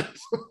want?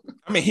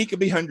 I mean, he could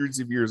be hundreds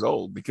of years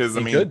old because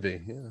he could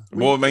be. Yeah.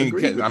 Well,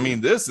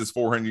 this is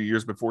 400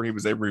 years before he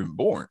was ever even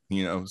born.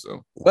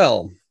 So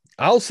well,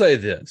 I'll say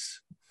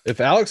this. If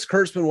Alex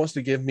Kurtzman wants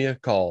to give me a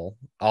call,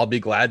 I'll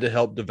be glad to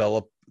help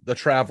develop the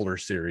Traveler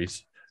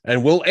series,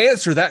 and we'll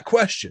answer that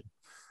question.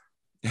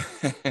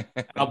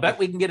 I'll bet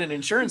we can get an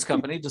insurance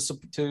company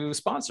to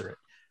sponsor it.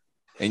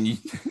 And you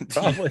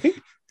probably.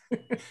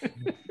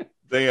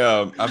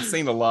 I've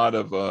seen a lot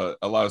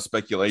of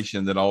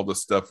speculation that all the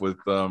stuff with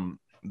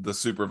the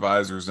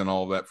supervisors and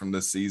all that from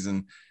this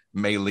season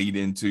may lead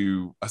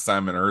into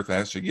Assignment Earth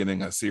actually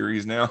getting a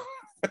series now.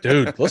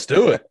 Dude, let's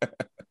do it.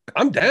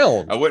 I'm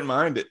down. I wouldn't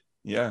mind it.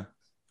 Yeah,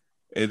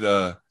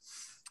 it'd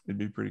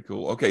be pretty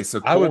cool. Okay,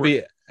 so I would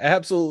be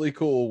absolutely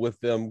cool with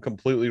them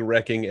completely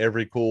wrecking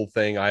every cool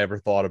thing I ever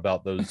thought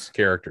about those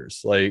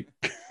characters. Like,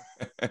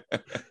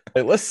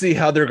 let's see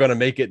how they're going to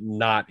make it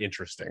not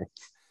interesting.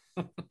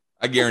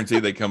 I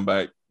guarantee they come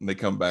back. They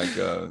come back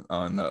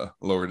on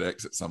Lower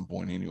Decks at some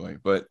point anyway.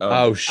 But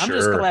oh, sure. I'm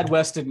just glad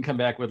Wes didn't come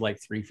back with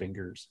like 3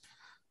 fingers.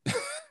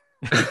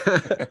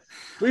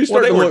 We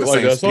start to look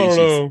like us. I don't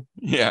know.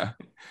 Yeah,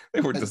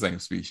 they weren't the same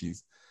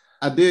species.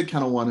 I did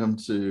kind of want him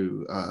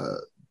to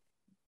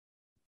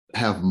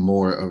have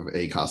more of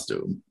a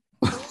costume.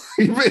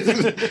 he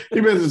basically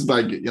just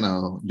like,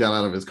 got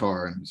out of his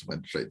car and just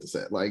went straight to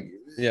set. Like,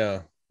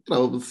 yeah,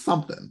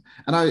 something.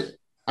 And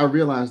I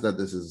realized that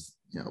this is,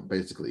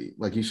 basically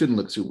like he shouldn't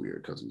look too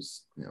weird because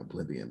he's,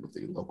 blending in with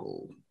the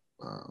local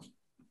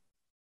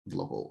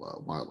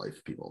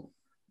wildlife people.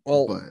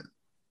 Well, but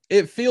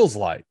it feels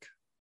like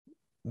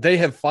they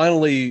have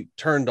finally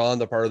turned on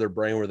the part of their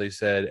brain where they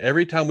said,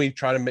 every time we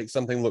try to make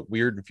something look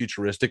weird and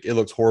futuristic, it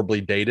looks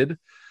horribly dated.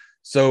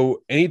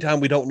 So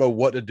anytime we don't know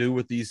what to do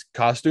with these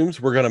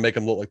costumes, we're going to make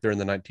them look like they're in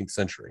the 19th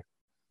century.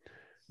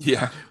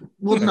 Yeah.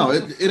 Well, no,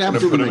 it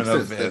absolutely makes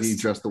sense that he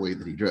dressed the way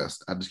that he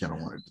dressed. I just kind of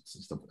wanted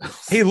something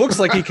else. He looks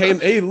like he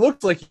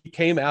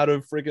came out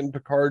of freaking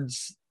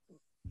Picard's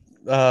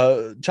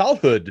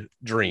childhood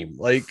dream.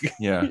 Like,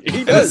 yeah,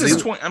 he does. This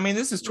is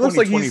this is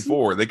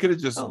 2024. They could have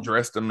just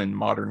dressed him in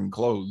modern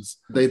clothes.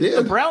 They did.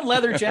 The brown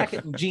leather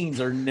jacket and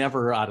jeans are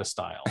never out of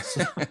style.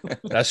 So.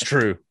 That's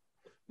true.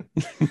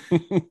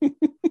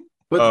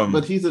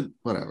 But he's a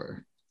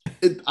whatever.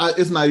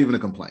 It's not even a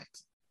complaint.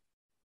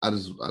 I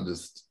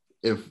just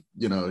if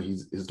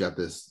he's got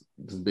this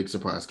big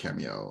surprise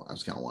cameo. I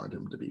just kind of wanted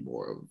him to be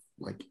more of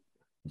like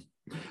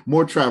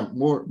more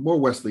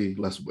Wesley,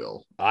 less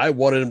Will. I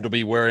wanted him to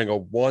be wearing a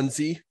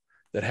onesie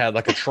that had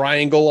like a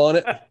triangle on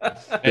it,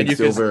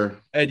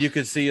 and you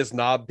could see his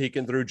knob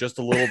peeking through just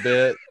a little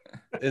bit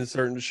in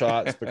certain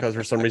shots because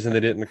for some reason they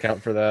didn't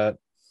account for that.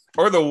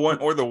 Or the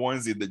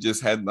onesie that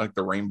just had like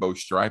the rainbow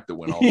stripe that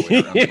went all the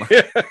way around.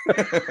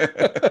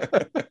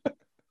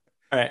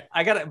 All right,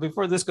 I got it.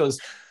 Before this goes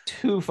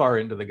too far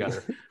into the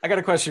gutter, I got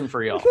a question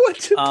for y'all.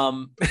 What?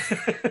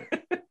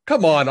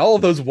 Come on, all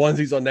of those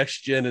onesies on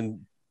Next Gen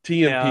and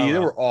TMP, they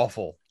were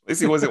awful. At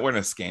least he wasn't wearing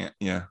a scant.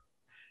 Yeah.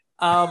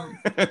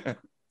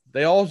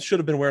 They all should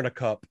have been wearing a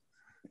cup.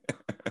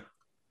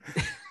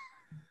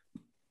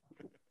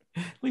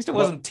 At least it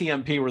wasn't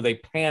TMP where they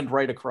panned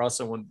right across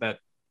someone that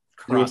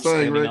cross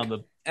standing on the.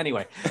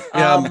 Anyway,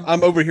 yeah,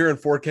 I'm over here in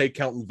 4K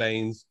counting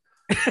veins.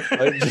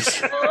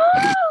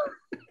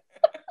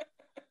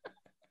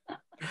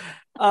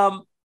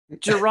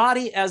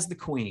 Jurati as the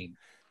queen.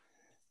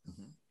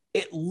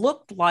 It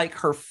looked like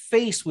her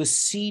face was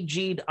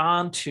CG'd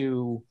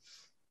onto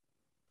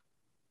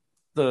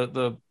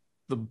the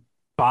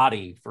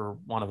body, for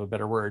want of a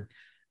better word.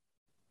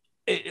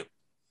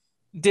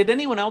 Did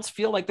anyone else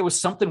feel like there was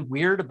something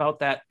weird about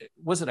that?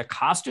 Was it a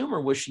costume,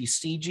 or was she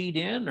CG'd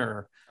in?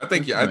 Or I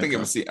think it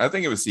was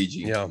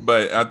CG. Yeah,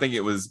 but I think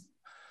it was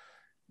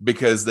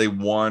because they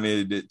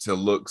wanted it to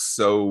look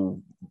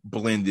so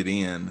blended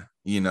in,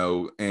 in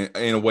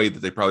a way that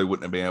they probably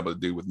wouldn't have been able to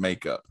do with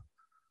makeup.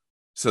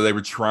 So they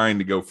were trying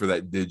to go for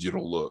that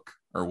digital look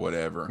or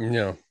whatever.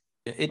 Yeah.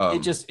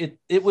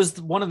 It was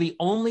one of the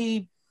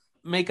only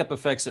makeup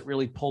effects that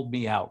really pulled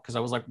me out, because I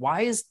was like,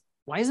 why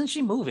isn't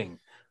she moving?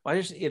 Why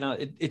is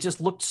it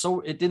just looked so,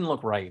 it didn't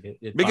look right.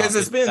 Because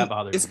it's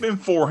been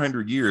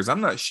 400 years.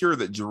 I'm not sure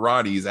that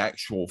Jurati's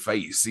actual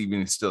face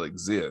even still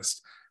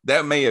exists.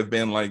 That may have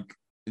been like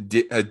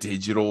a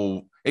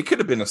digital, it could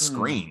have been a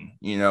screen,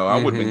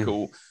 I would have been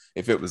cool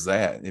if it was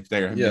that, if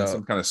there had been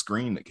some kind of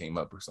screen that came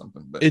up or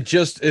something. But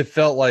it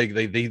felt like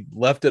they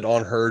left it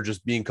on her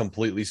just being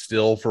completely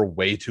still for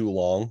way too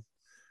long.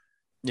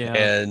 Yeah.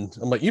 And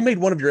I'm like, you made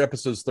one of your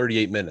episodes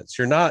 38 minutes.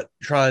 You're not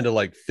trying to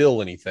like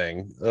fill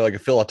anything, like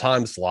fill a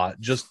time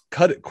slot. Just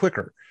cut it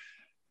quicker.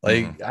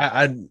 Like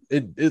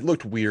it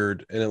looked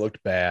weird and it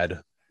looked bad,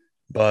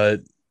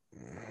 but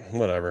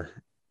whatever.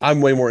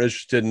 I'm way more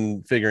interested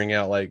in figuring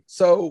out, like,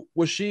 so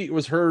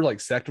was her like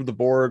sect of the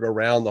Borg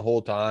around the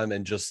whole time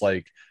and just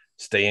like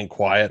staying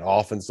quiet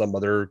off in some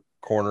other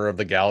corner of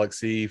the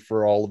galaxy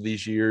for all of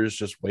these years,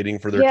 just waiting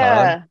for their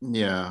time?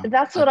 Yeah.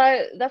 That's what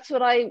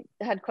I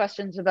had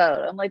questions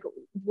about. I'm like,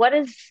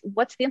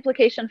 what's the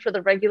implication for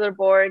the regular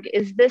Borg?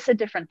 Is this a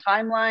different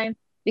timeline?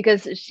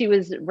 Because she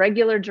was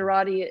regular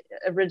Jurati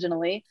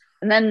originally.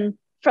 And then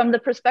from the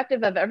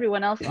perspective of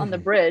everyone else on the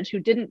bridge who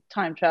didn't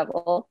time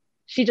travel,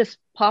 she just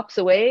pops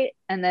away,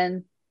 and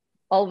then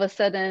all of a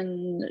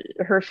sudden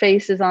her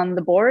face is on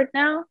the board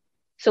now.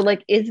 So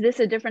like, is this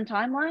a different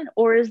timeline,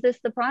 or is this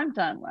the prime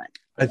timeline?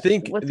 I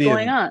think what's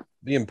going on?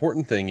 The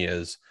important thing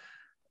is,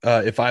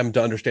 if I'm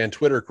to understand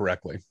Twitter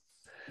correctly,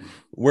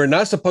 we're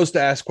not supposed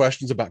to ask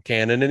questions about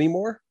canon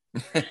anymore.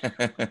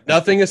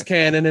 Nothing is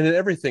canon and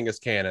everything is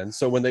canon.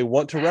 So when they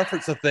want to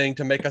reference a thing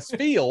to make us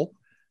feel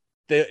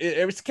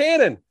it's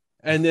canon,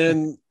 and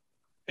then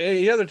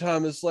any other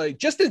time it's like,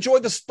 just enjoy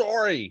the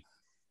story.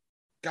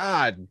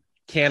 God,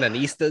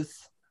 canonistas.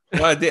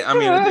 Well, I did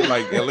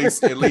like at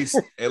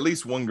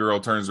least one girl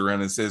turns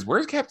around and says,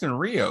 "Where's Captain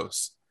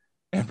Rios?"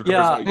 And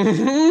Picard's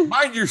like,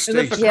 mind your station.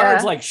 And then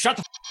Picard's like,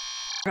 shut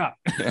the up.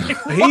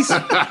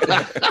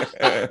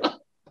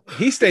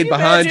 He stayed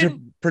behind to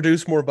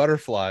produce more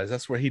butterflies.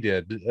 That's what he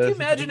did. Can you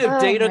imagine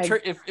if Data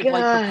if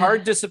like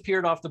Picard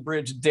disappeared off the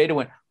bridge, Data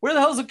went, "Where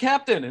the hell's the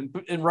captain?"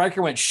 And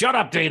Riker went, "Shut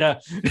up,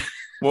 Data."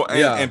 Well,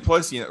 and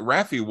plus,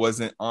 Raffi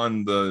wasn't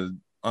on the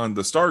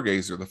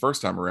Stargazer the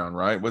first time around,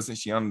 right? Wasn't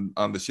she on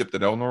the ship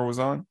that Elnor was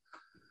on?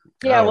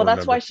 Yeah, well,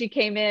 that's why she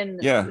came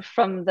in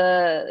from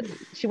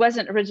she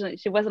wasn't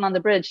on the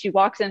bridge. She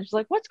walks in, she's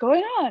like, "What's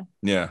going on?"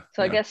 Yeah.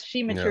 So I guess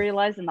she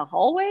materialized in the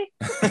hallway.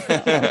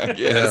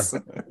 Yes.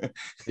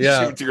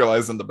 Yeah. She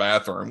materialized in the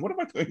bathroom. What am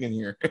I doing in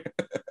here?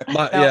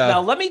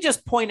 Now, let me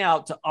just point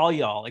out to all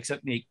y'all,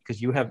 except me,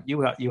 because you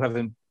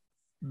haven't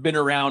been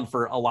around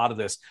for a lot of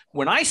this.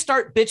 When I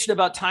start bitching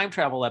about time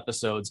travel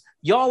episodes,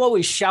 y'all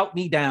always shout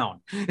me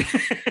down.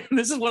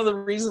 This is one of the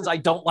reasons I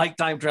don't like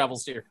time travel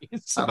series.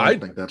 I don't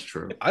think that's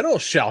true. I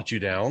don't shout you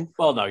down.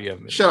 Well, no, you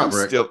haven't. Shut up,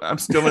 Rick. I'm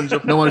still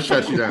enjoying. No one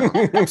shuts you down.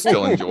 I'm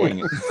still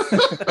enjoying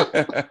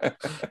it.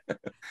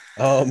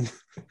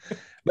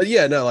 But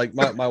yeah, no, like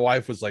my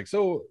wife was like,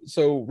 so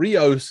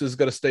Rios is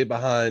going to stay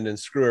behind and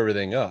screw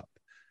everything up.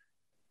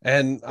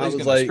 And Well, I he's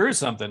was gonna like, screw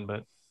something,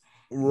 but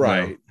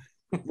right.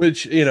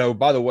 Which,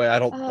 by the way,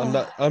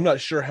 I'm not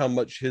sure how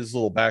much his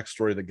little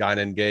backstory that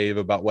Guinan gave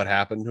about what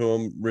happened to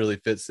him really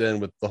fits in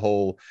with the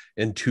whole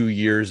in 2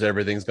 years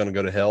everything's going to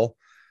go to hell.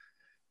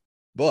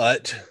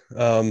 But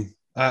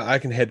I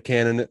can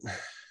headcanon it.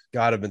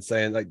 God, I've been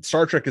saying like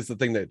Star Trek is the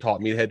thing that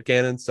taught me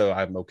headcanon, so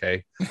I'm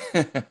okay.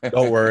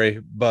 Don't worry.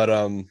 But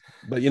I'm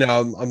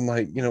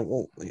like,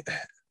 well,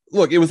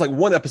 look, it was like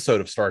one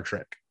episode of Star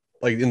Trek,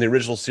 like in the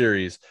original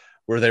series,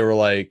 where they were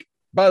like,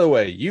 by the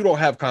way, you don't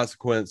have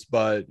consequence,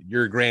 but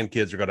your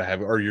grandkids are going to have,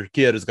 or your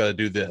kid is going to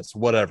do this,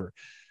 whatever.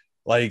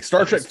 Like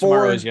Star Trek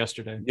 4 is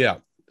yesterday. Yeah.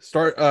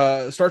 Star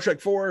Trek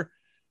 4.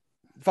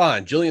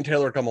 Fine. Jillian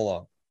Taylor, come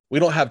along. We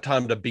don't have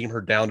time to beam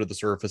her down to the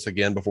surface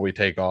again before we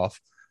take off.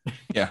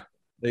 Yeah.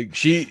 Like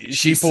she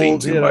pulled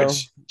pulled too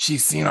much.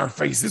 She's seen our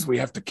faces. We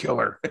have to kill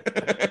her.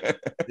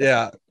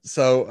 Yeah.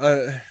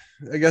 So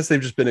I guess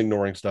they've just been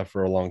ignoring stuff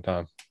for a long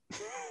time.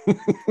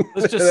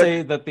 Let's just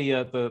say that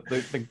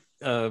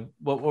the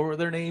what were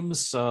their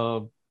names?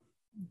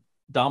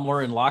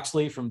 Domler and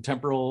Loxley from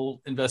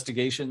Temporal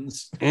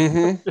Investigations.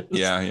 Mm-hmm.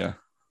 Yeah.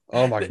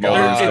 Oh my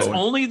God. It's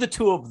only the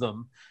two of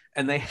them,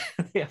 and they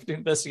have to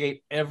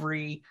investigate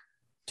every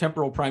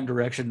temporal prime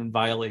direction and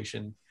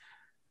violation.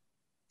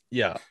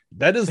 Yeah,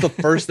 that is the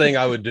first thing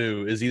I would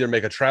do is either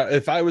make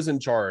if I was in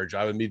charge,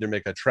 I would either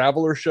make a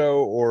Traveler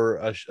show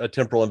or a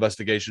temporal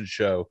investigation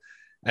show,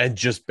 and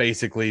just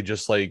basically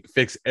just like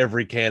fix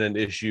every canon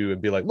issue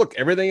and be like, look,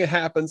 everything that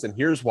happens and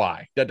here's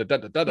why. We're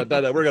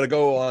gonna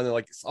go on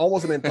like it's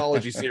almost an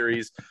anthology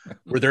series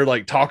where they're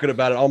like talking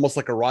about it almost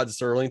like a Rod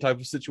Serling type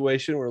of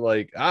situation. We're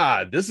like,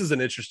 this is an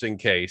interesting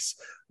case.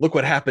 Look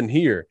what happened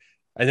here.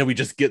 And then we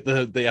just get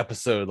the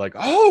episode like,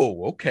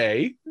 oh,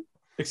 okay.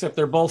 Except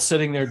they're both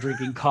sitting there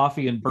drinking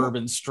coffee and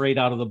bourbon straight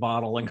out of the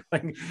bottle and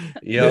going,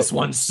 this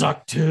one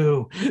sucked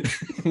too.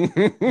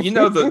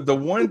 The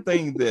one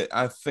thing that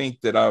I think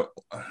that out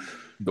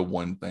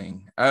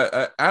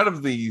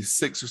of the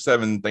 6 or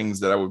 7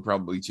 things that I would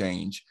probably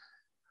change,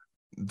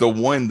 the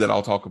one that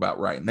I'll talk about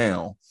right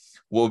now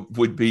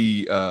would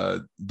be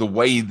the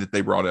way that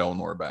they brought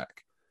Eleanor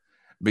back.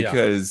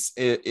 Because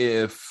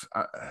if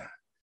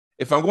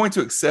I'm going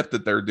to accept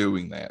that they're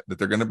doing that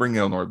they're going to bring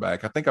Eleanor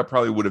back, I think I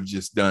probably would have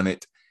just done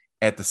it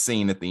at the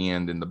scene at the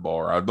end in the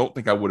bar. I don't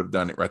think I would have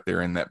done it right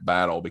there in that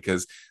battle,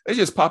 because they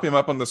just pop him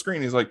up on the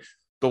screen. He's like,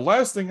 the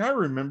last thing I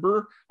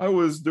remember, I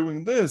was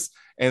doing this.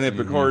 And then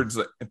Picard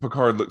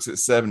looks at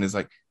Seven, is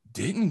like,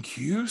 didn't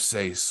Q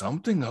say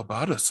something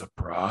about a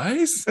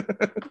surprise?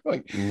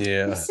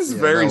 This is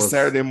very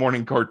Saturday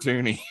morning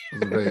cartoony. It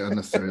was a very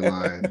unnecessary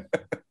line.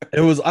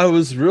 I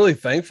was really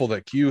thankful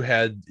that Q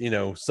had,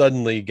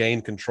 suddenly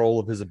gained control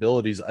of his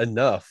abilities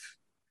enough,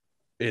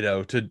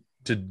 to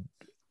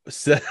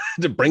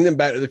bring them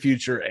back to the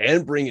future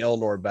and bring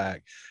Eleanor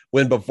back,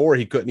 when before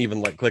he couldn't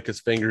even click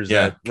his fingers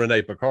at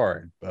Rene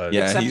Picard. But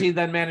except he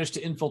then managed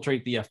to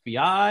infiltrate the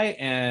FBI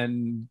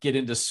and get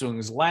into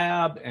Soong's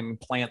lab and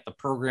plant the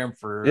program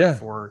for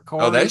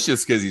Corey. Oh, that's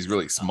just because he's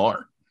really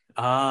smart.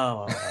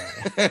 Oh,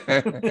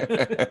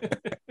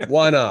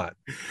 why not?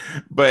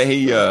 But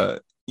he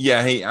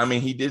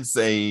did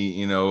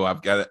say,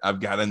 I've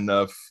got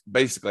enough.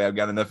 Basically, I've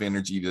got enough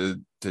energy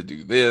to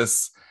do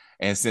this,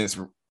 and since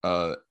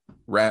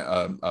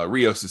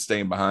Rios is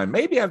staying behind,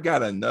 maybe I've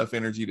got enough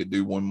energy to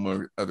do one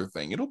more other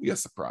thing. It'll be a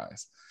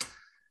surprise.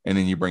 And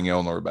then you bring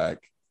Eleanor back,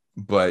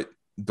 but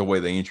the way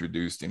they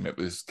introduced him, it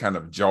was kind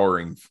of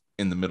jarring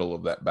in the middle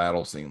of that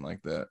battle scene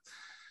like that.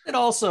 And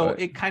also,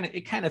 it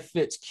kind of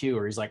fits Q,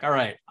 where he's like, all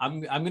right,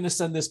 I'm going to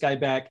send this guy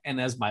back,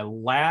 and as my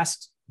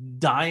last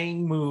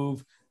dying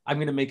move, I'm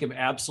going to make him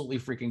absolutely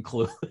freaking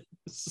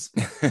clueless.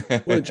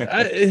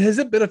 Has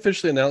it been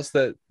officially announced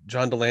that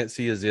John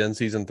Delancey is in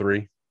season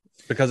 3?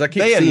 Because I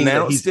keep they seeing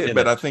announced it,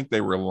 but I think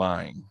they were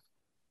lying.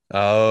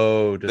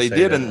 Oh, they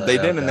did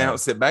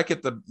announce it back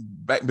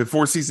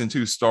before season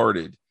 2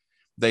 started.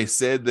 They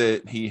said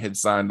that he had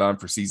signed on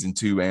for season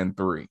 2 and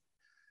 3,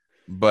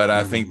 but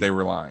I think they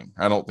were lying.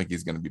 I don't think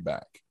he's going to be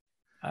back,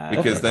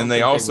 because then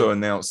they also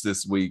announced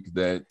this week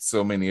that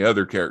so many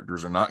other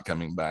characters are not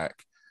coming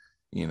back.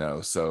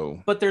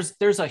 So but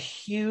there's a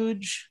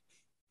huge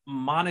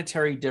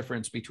monetary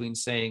difference between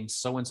saying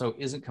so and so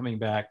isn't coming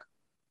back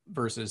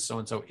versus so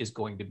and so is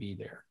going to be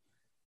there.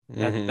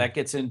 That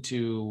gets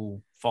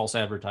into false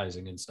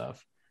advertising and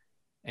stuff,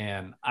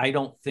 and I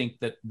don't think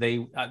that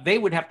they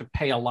would have to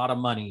pay a lot of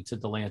money to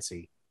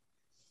Delancey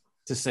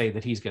to say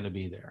that he's going to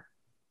be there.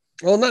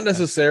 Well, not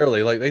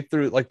necessarily. Like they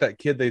threw that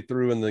kid they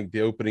threw in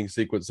the opening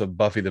sequence of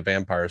Buffy the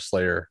Vampire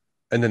Slayer,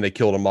 and then they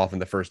killed him off in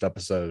the first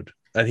episode,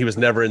 and he was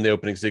never in the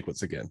opening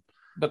sequence again.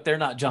 But they're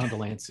not John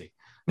Delancey.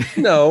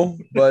 No,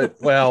 but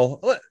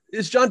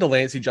is John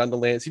Delancey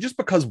just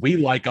because we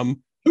like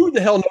him? Who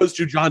the hell knows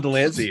who John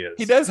Delancey is?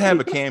 He does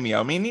have a cameo.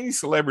 I mean, any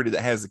celebrity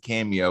that has a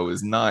cameo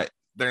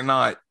they're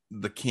not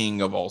the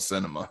king of all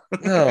cinema.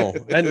 No.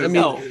 And I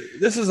mean,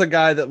 this is a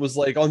guy that was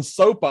on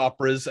soap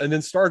operas and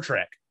then Star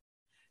Trek.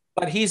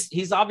 But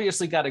he's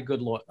obviously got a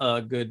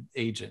good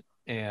agent,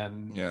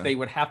 and they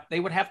would have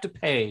to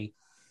pay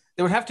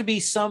there would have to be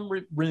some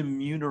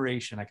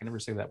remuneration. I can never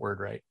say that word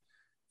right,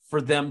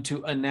 for them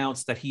to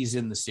announce that he's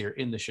in the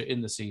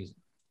season.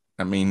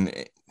 I mean,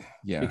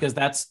 yeah, because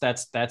that's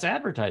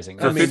advertising.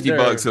 For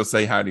 $50, he'll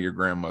say hi to your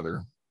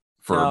grandmother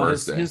for her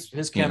birthday.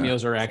 His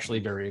cameos are actually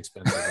very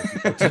expensive.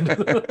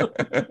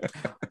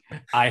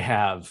 I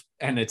have,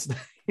 and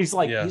he's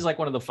like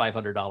one of the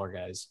 $500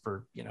 guys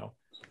for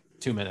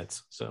 2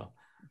 minutes. So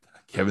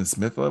Kevin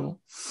Smith level.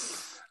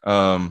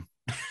 Well,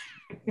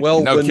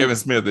 Kevin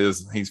Smith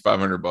he's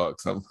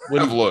 $500.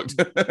 I've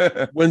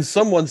looked. When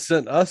someone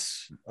sent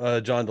us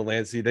John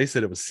Delancey, they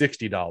said it was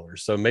 $60.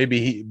 So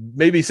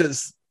maybe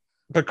since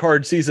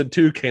Picard season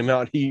 2 came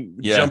out, he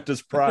jumped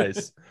his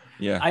price.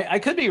 Yeah, I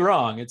could be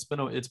wrong. It's been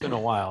a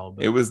while.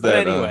 But, it was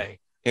that anyway.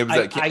 It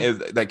was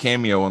that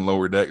cameo on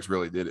Lower Decks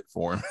really did it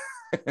for him.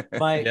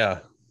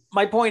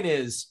 My point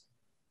is,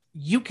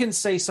 you can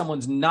say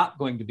someone's not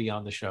going to be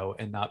on the show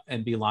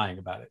and be lying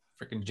about it.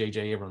 Freaking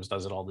J.J. Abrams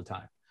does it all the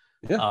time.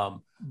 Yeah.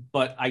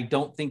 But I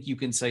don't think you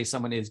can say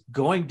someone is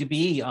going to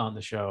be on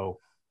the show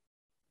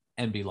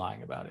and be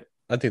lying about it.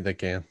 I think they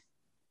can.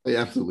 They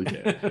absolutely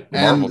can.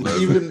 Marvel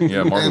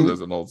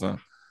does it all the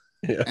time.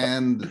 Yeah.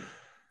 And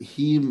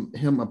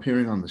him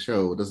appearing on the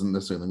show doesn't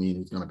necessarily mean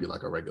he's going to be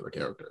like a regular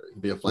character. It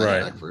could be a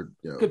flashback for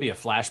could be a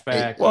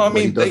flashback. Well, I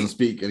mean, he doesn't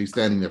speak and he's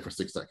standing there for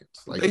 6 seconds.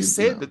 Like they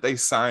said that they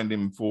signed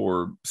him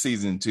for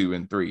season 2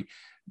 and 3.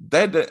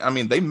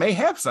 They may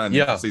have signed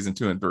him for season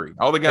 2 and 3.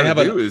 All they got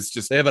to do is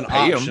just they have an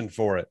option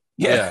for it.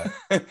 Yeah.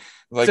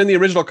 It's in the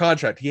original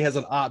contract. He has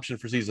an option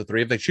for season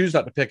 3. If they choose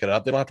not to pick it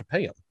up, they don't have to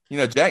pay him.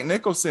 Jack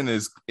Nicholson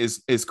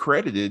is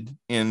credited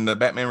in the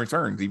Batman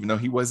Returns, even though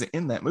he wasn't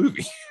in that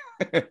movie.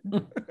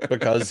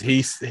 Because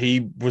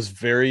he was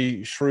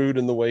very shrewd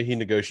in the way he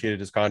negotiated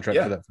his contract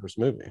for that first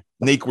movie.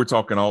 Neek, we're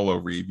talking all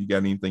over you. If you got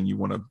anything you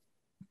want to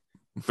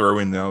throw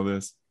in all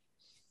this?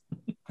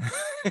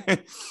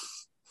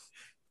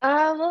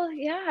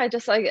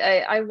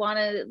 I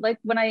wanted, like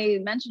when I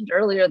mentioned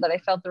earlier that I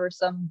felt there were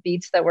some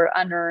beats that were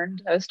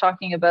unearned. I was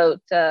talking about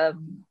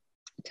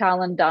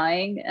Talon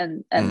dying,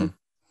 and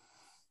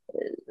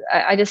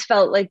I just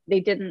felt like they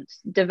didn't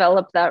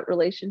develop that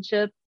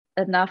relationship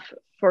enough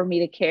for me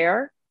to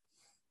care.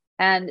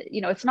 And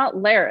it's not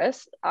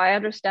Laris. I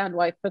understand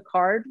why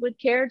Picard would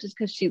care, just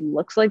because she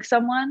looks like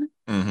someone.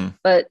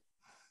 But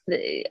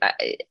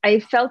I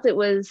felt it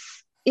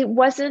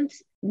wasn't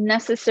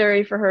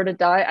necessary for her to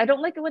die. I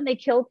don't like it when they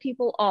kill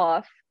people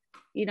off,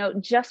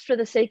 just for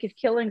the sake of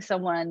killing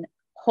someone,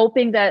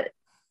 hoping that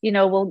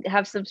we'll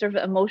have some sort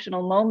of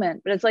emotional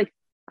moment. But it's like,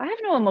 I have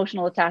no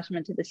emotional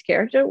attachment to this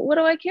character. What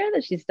do I care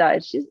that she's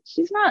died?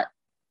 She's not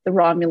the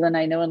Romulan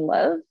I know and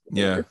love.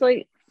 Yeah, it's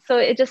like, so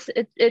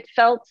it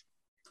felt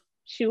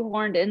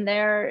shoehorned in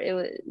there. It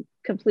was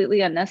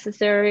completely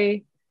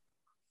unnecessary.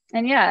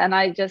 And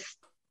I just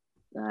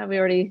we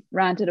already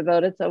ranted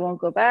about it, so I won't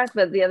go back.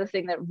 But the other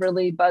thing that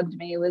really bugged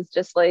me was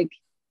just like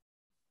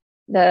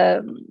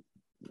the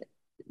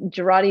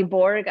Jurati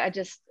Borg. I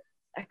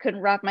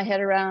couldn't wrap my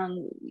head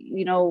around,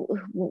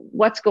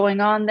 what's going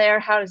on there.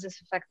 How does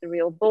this affect the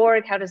real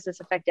Borg? How does this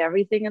affect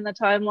everything in the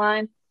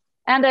timeline?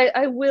 And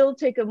I will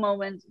take a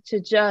moment to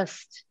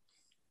just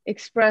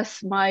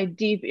express my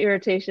deep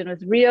irritation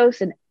with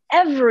Rios and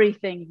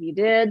everything he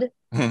did.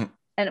 And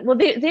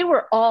they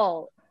were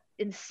all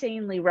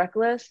insanely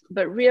reckless,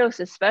 but Rios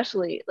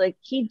especially, like,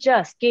 he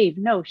just gave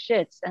no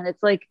shits. And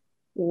it's like,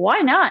 why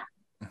not?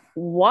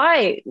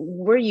 Why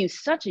were you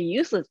such a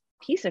useless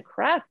piece of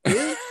crap,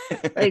 dude?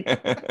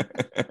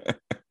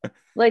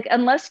 like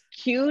unless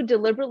Q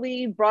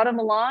deliberately brought him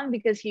along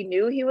because he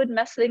knew he would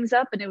mess things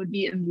up and it would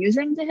be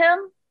amusing to him,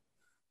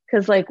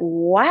 because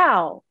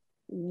wow,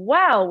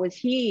 was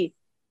he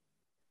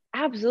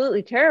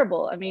absolutely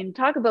terrible. I mean,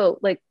 talk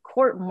about like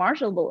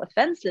court-martialable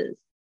offenses.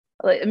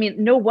 Like, I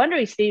mean, no wonder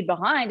he stayed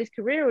behind. His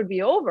career would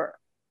be over.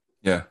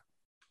 Yeah.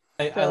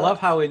 I love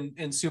how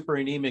in Super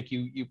Anemic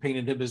you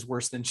painted him as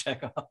worse than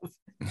Chekhov.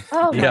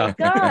 Oh my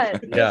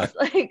God. Yeah.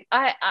 Like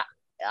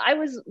I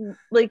was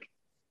like,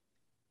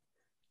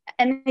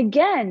 and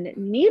again,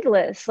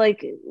 needless.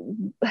 Like,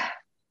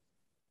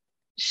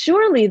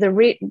 surely the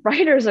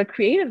writers are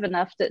creative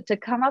enough to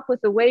come up with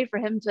a way for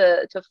him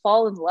to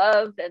fall in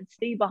love and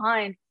stay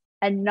behind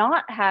and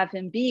not have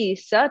him be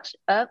such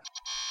a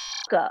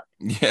up.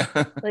 Yeah.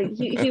 Like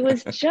he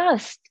was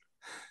just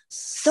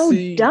so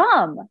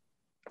dumb.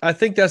 I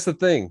think that's the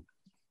thing.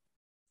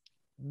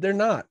 They're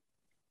not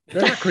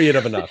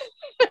creative enough.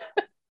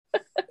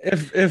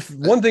 If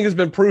one thing has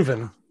been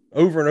proven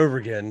over and over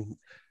again,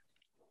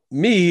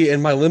 me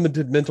and my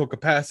limited mental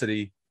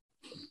capacity,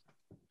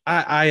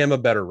 I am a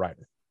better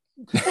writer.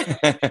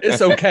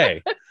 It's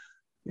okay.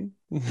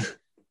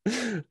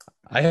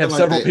 I have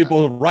several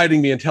people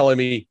writing me and telling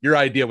me your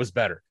idea was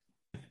better.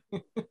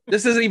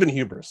 This isn't even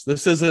hubris.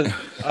 This isn't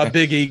a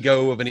big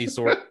ego of any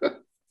sort.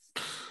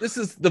 This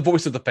is the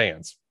voice of the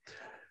fans.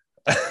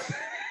 I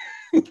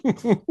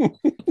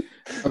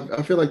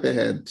feel like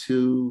they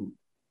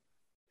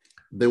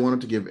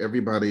wanted to give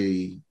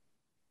everybody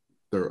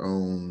their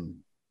own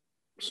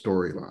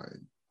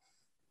storyline.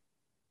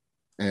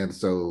 And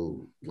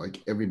so,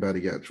 like,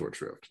 everybody got short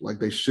shrift. Like,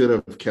 they should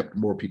have kept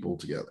more people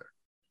together.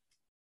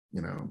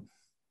 You know,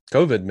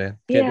 COVID, man,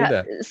 can't do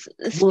that.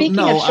 Speaking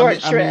of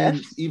short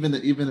shrift, even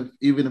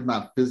if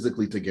not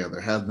physically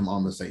together, have them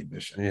on the same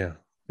mission.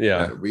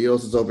 Yeah.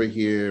 Rios is over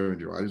here,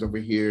 and Girardi's over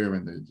here,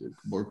 and the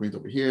Borg Queen's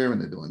over here,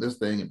 and they're doing this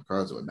thing, and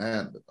Picard's doing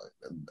that,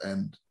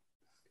 and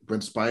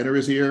Brent Spiner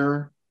is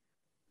here.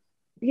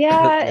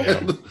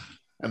 Yeah.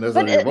 And there's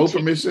a Europa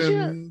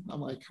mission. I'm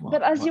like, come on.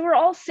 But as you were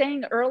all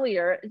saying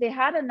earlier, they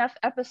had enough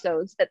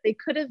episodes that they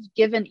could have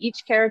given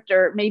each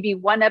character maybe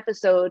one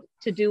episode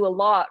to do a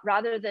lot,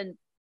 rather than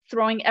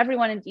throwing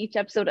everyone into each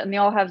episode and they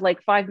all have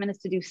like 5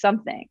 minutes to do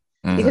something.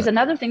 Because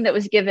another thing that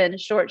was given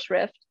short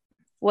shrift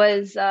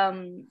was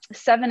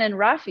Seven and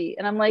Raffi.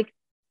 And I'm like,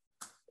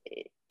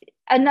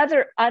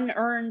 another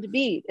unearned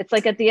beat. It's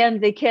like at the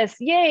end they kiss.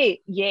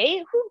 Yay.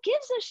 Who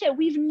gives a shit?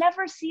 We've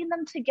never seen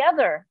them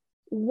together.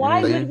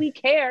 Why would we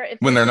care if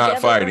when they're not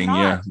fighting?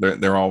 Yeah,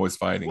 they're always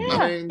fighting. Yeah.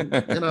 I mean,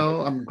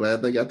 I'm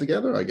glad they got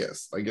together, I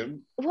guess. But I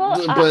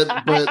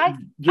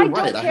you're don't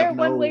right. care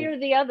one way or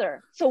the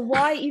other. So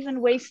why even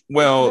waste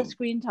the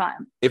screen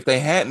time? If they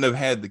hadn't have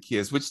had the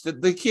kiss, which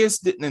the kiss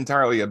didn't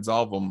entirely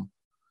absolve them,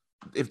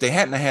 if they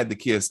hadn't have had the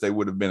kiss, they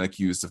would have been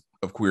accused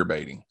of queer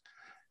baiting,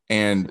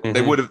 and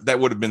that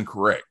would have been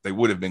correct. They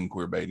would have been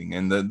queer baiting,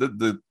 and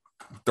the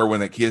throwing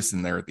that kiss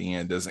in there at the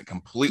end doesn't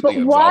completely.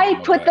 But why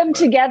put them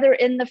together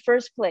in the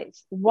first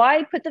place?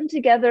 Why put them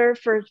together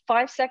for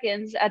 5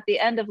 seconds at the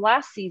end of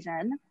last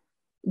season,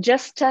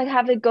 just to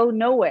have it go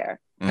nowhere?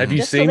 Have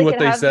you seen what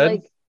they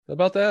said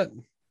about that?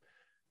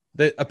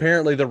 That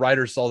apparently the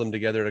writers saw them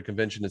together at a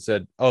convention and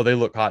said, "Oh, they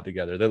look hot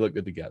together. They look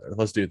good together.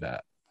 Let's do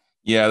that."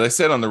 Yeah, they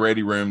said on the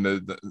Ready Room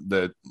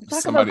that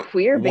somebody,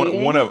 queer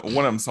baiting. one of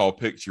them saw a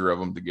picture of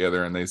them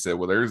together, and they said,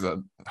 "Well, there's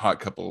a hot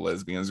couple of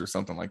lesbians or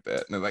something like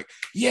that." And they're like,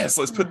 "Yes,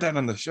 let's put that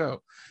on the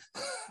show."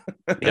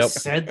 They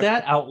said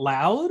that out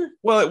loud.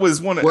 Well, it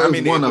was one. Well, I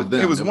mean, one of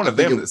them. It was one of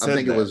them that said I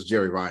think that. it was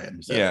Jerry Ryan.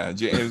 Who said yeah,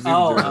 it was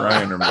Jerry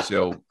Ryan or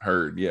Michelle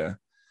Hurd. Yeah,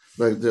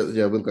 we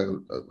look like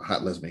a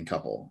hot lesbian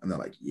couple, and they're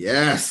like,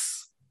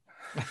 "Yes."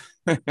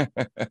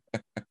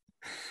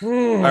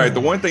 All right, the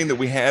one thing that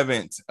we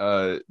haven't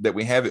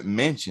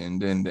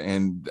mentioned,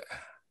 and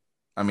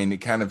I mean,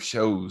 it kind of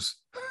shows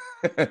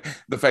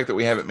the fact that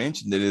we haven't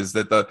mentioned it, is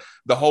that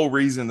the whole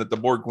reason that the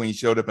Borg Queen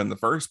showed up in the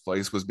first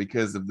place was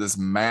because of this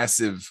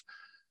massive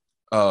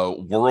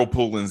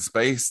whirlpool in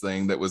space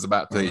thing that was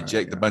about to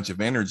eject a bunch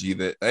of energy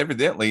that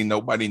evidently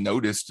nobody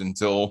noticed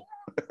until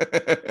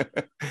space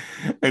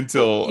it was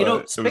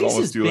almost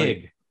is too big.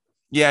 late.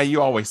 Yeah,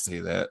 you always say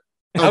that.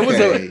 I was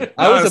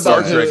about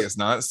Star to. Trek. It's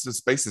not. It's just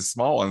space is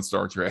small on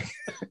Star Trek.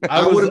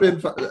 I would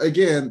have been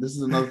again. This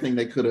is another thing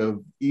they could have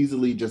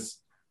easily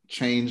just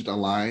changed a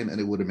line, and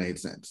it would have made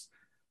sense.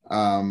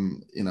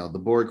 The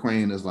Borg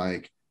Queen is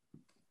like,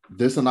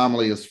 this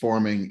anomaly is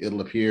forming.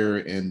 It'll appear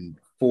in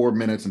 4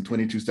 minutes and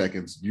 22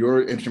 seconds.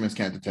 Your instruments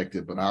can't detect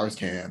it, but ours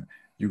can.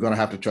 You're gonna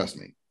have to trust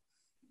me.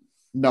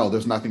 No,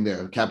 there's nothing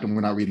there, Captain.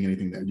 We're not reading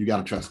anything there. You got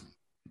to trust me.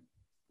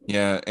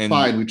 Yeah, and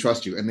fine, we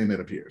trust you, and then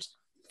it appears.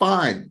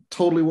 Fine,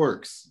 totally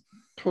works.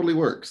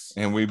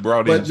 And we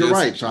brought but you're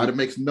right, Sean. It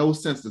makes no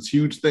sense. This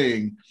huge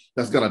thing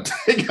that's gonna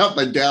take out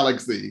the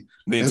galaxy,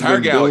 the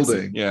entire galaxy.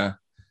 Building. Yeah.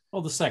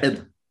 Oh, the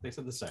sector. They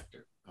said the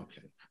sector.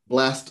 Okay.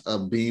 Blast a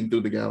beam through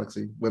the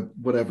galaxy.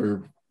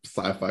 Whatever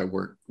sci-fi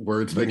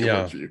words make it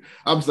work for you.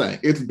 I'm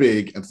saying it's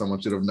big, and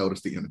someone should have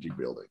noticed the energy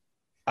building.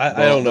 I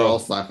don't know. We're all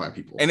sci-fi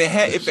people. And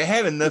if it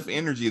had enough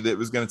energy that it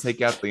was going to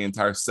take out the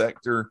entire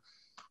sector,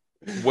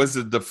 was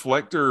the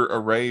deflector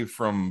array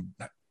from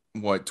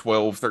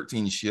 12,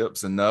 13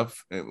 ships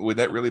enough? Would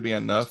that really be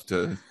enough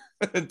to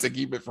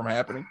keep it from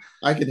happening?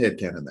 I can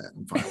headcanon that.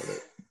 I'm fine with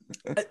it.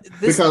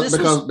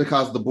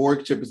 Because the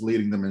Borg chip is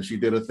leading them, and she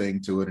did a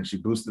thing to it, and she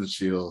boosted the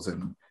shields,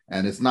 and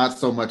it's not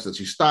so much that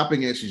she's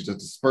stopping it, she's just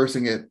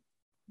dispersing it.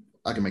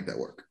 I can make that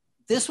work.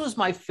 This was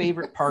my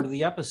favorite part of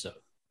the episode,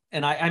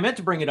 and I meant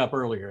to bring it up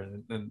earlier,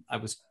 and I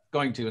was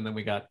going to, and then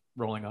we got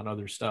rolling on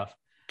other stuff.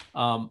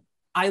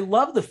 I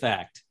love the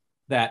fact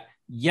that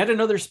yet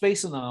another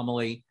space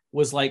anomaly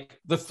was like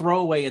the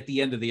throwaway at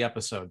the end of the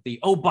episode.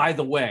 Oh, by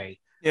the way,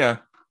 yeah,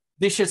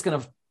 this shit's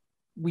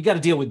we got to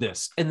deal with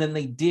this. And then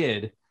they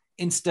did,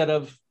 instead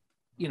of,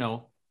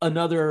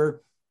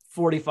 another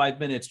 45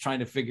 minutes trying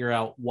to figure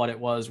out what it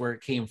was, where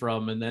it came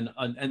from, and then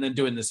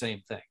doing the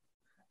same thing.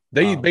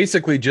 They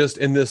basically just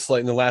in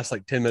the last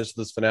 10 minutes of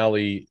this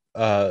finale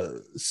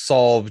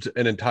solved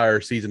an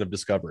entire season of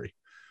Discovery.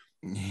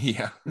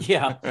 Yeah.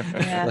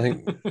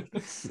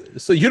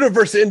 It's a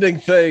universe ending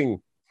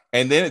thing.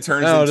 And then it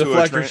turns into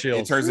a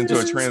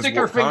transwarp stick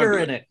our finger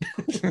conduit, in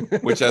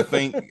it. which I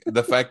think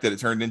the fact that it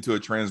turned into a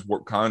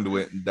transwarp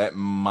conduit, that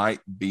might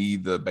be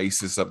the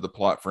basis of the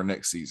plot for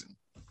next season.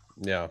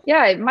 Yeah,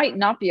 it might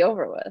not be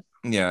over with.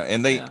 Yeah,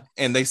 and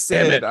they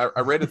said,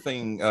 I read a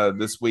thing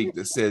this week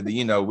that said,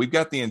 we've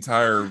got the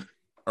entire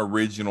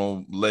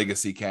original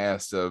legacy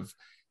cast of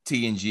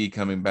TNG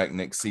coming back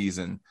next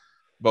season,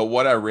 But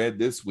what I read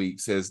this week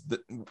says that,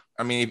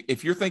 I mean,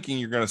 if you're thinking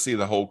you're going to see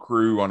the whole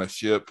crew on a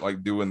ship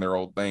like doing their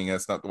old thing,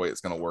 that's not the way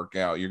it's going to work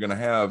out. You're going to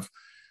have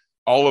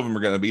all of them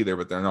are going to be there,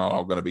 but they're not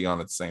all going to be on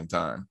at the same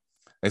time.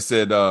 They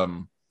said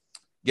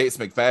Gates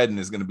McFadden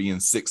is going to be in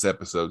 6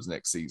 episodes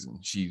next season.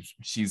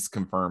 She's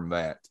confirmed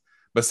that.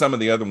 But some of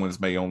the other ones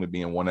may only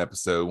be in 1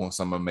 episode. Well,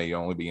 some of them may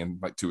only be in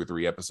like 2 or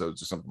 3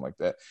 episodes or something like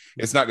that.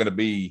 It's not going to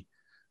be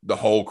the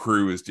whole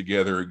crew is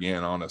together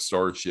again on a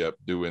starship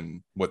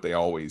doing what they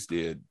always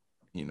did,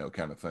 you know,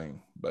 kind of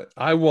thing. But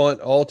I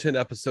want all 10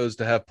 episodes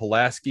to have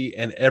Pulaski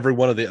and every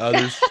one of the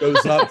others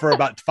shows up for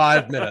about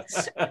 5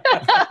 minutes.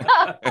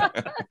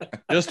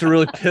 Just to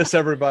really piss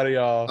everybody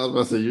off. I was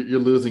about to say, you're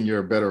losing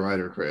your better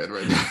writer cred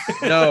right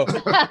now.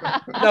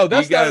 No,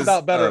 that's not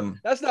about better.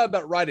 That's not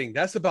about writing.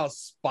 That's about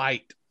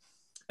spite.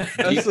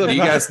 Do you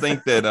guys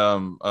think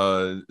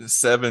that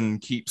Seven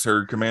keeps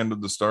her command of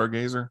the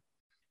Stargazer?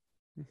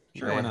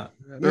 Sure, why not?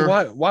 I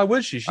mean, why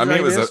would she? I mean,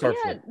 it was a field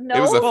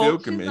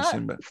she's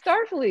commission, not but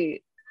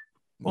Starfleet.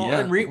 Well, yeah.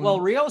 and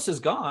Rios is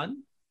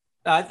gone.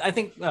 I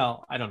think.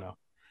 Well, I don't know.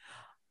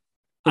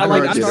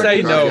 I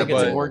say no, it's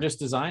but a gorgeous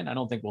design. I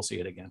don't think we'll see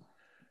it again.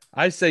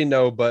 I say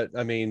no, but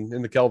I mean,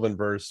 in the Kelvin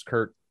verse,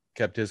 Kirk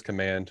kept his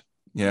command.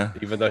 Yeah,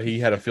 even though he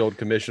had a field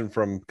commission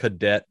from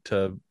cadet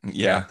to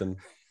captain.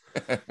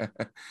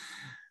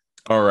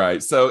 All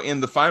right. So in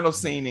the final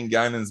scene in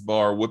Guinan's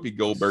bar, Whoopi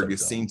Goldberg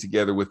is seen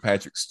together with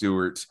Patrick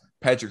Stewart.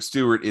 Patrick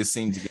Stewart is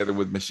seen together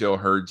with Michelle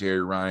Hurd,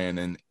 Jerry Ryan,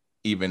 and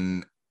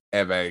even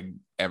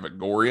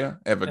Evagora.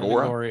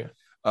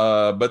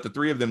 But the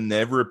 3 of them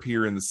never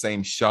appear in the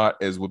same shot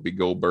as Whoopi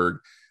Goldberg.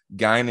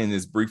 Guinan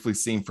is briefly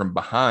seen from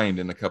behind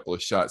in a couple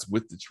of shots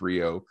with the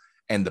trio,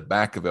 and the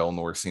back of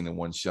Elnor seen in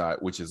 1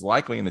 shot, which is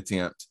likely an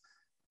attempt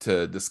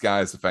to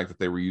disguise the fact that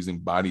they were using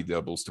body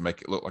doubles to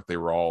make it look like they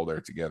were all there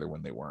together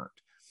when they weren't,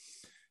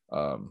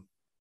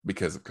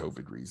 because of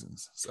COVID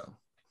reasons. So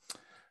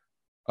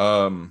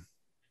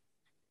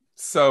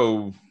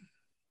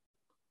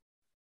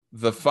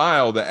the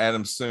file that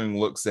Adam Soong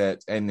looks at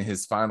in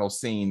his final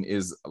scene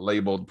is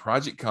labeled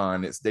Project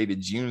Khan. It's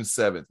dated June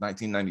 7th,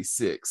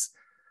 1996.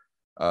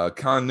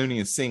 Khan, Noonien,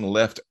 and Singh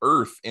left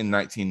Earth in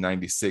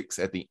 1996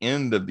 at the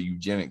end of the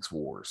eugenics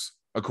wars,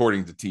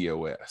 according to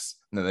TOS.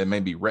 Now, they may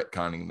be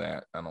retconning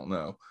that. I don't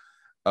know.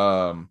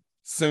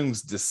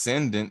 Soong's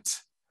descendant,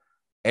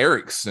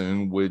 Eric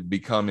Soong, would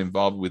become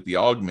involved with the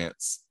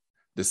Augments,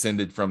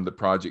 descended from the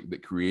project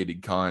that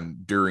created Khan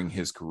during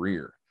his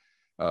career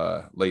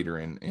later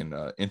in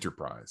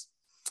Enterprise.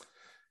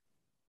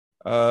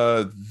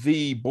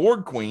 The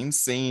Borg Queen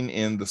seen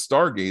in the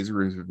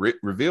Stargazer is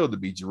revealed to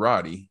be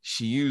Jurati.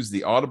 She used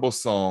the audible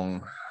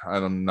song.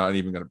 I'm not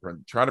even going to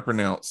try to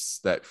pronounce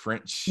that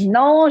French.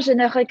 Non, je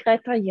ne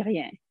regrette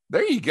rien.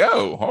 There you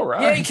go. All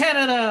right. Yay,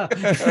 Canada!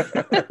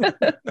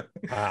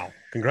 Wow.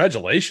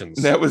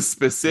 Congratulations. That was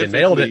You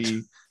nailed it.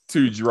 specifically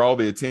to draw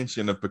the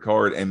attention of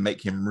Picard and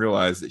make him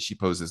realize that she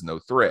poses no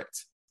threat.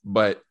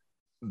 But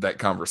that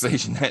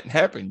conversation hadn't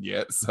happened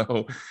yet.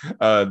 So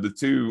the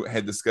 2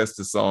 had discussed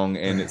the song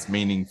and its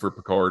meaning for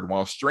Picard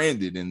while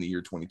stranded in the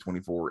year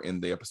 2024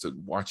 in the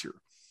episode Watcher.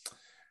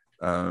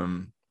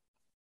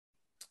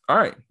 All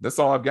right. That's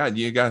all I've got.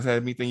 Do you guys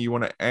have anything you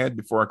want to add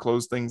before I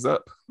close things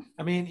up?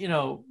 I mean, you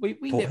know, we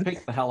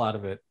nitpicked the hell out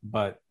of it,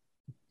 but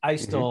I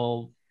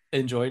still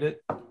enjoyed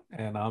it,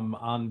 and I'm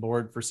on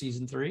board for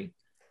season 3.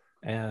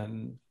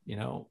 And, you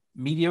know,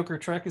 mediocre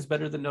Trek is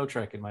better than no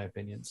Trek, in my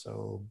opinion.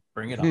 So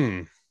bring it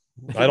on.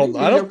 I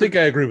don't think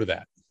I agree with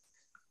that.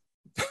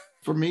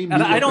 For me,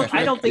 and I don't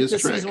think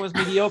this Trek. season was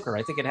mediocre.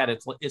 I think it had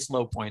its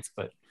low points,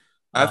 but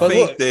I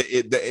think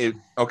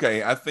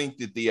I think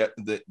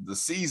that the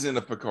season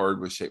of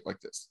Picard was shaped like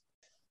this.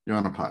 You're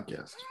on a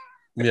podcast.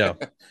 Yeah.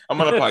 I'm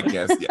on a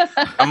podcast. Yeah.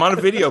 I'm on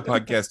a video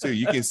podcast too.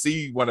 You can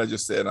see what I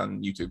just said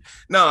on YouTube.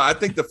 No, I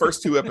think the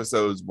first 2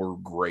 episodes were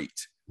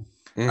great.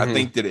 I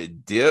think that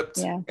it dipped,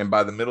 and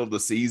by the middle of the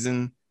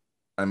season,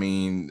 I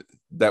mean,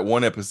 that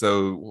one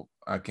episode,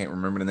 I can't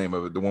remember the name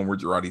of it, the one where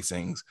Jurati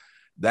sings,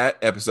 that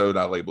episode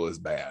I label as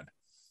bad.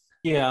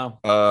 Yeah.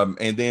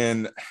 And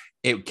then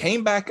it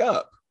came back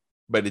up,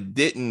 but it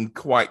didn't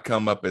quite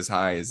come up as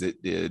high as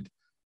it did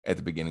at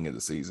the beginning of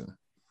the season.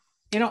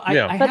 You know,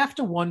 I have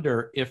to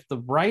wonder if the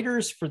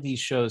writers for these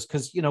shows,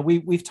 because, you know,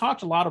 we've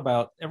talked a lot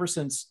about ever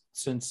since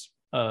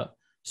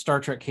Star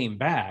Trek came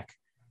back,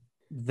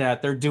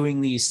 that they're doing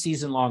these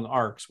season-long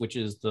arcs, which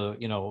is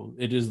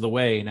it is the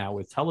way now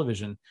with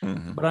television.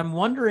 Mm-hmm. But I'm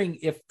wondering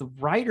if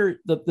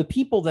the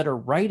people that are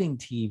writing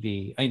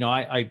TV, I know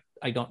I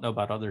don't know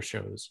about other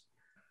shows,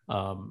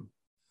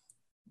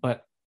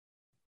 but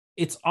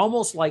it's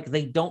almost like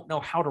they don't know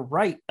how to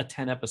write a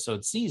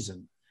 10-episode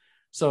season.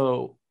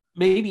 So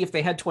maybe if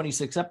they had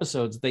 26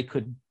 episodes, they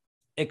could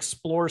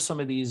explore some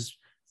of these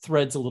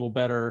threads a little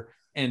better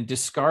and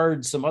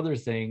discard some other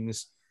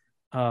things.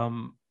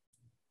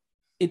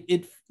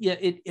 It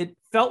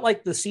felt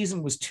like the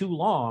season was too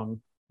long,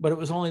 but it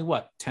was only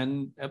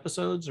 10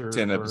 episodes or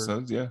 10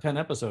 episodes, yeah. 10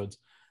 episodes.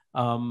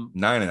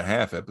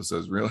 9.5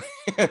 episodes, really.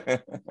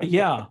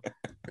 Yeah.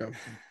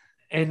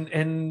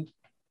 And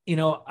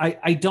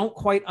I don't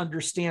quite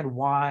understand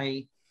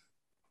why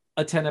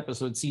a 10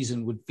 episode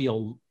season would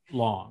feel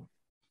long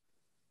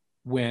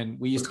when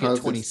we used to get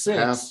 26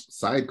 half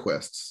side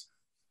quests.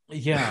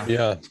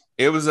 Yeah.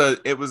 It was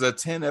a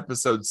 10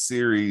 episode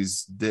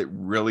series that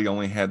really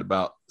only had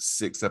about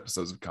 6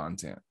 episodes of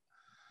content.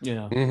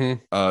 Yeah.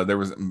 There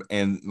was,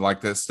 and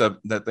like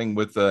that thing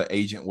with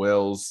Agent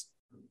Wells,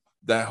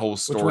 that whole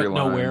storyline.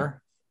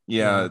 Nowhere.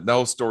 Yeah, the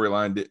whole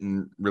storyline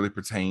didn't really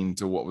pertain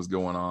to what was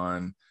going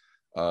on.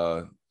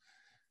 A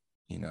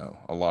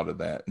lot of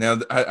that. Now,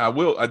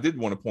 I did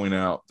want to point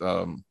out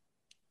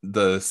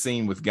the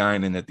scene with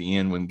Guinan at the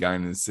end when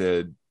Guinan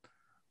said,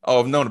 "Oh,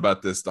 I've known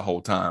about this the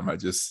whole time. I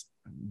just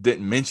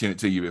didn't mention it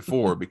to you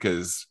before,"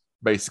 because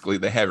basically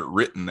they haven't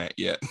written that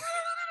yet.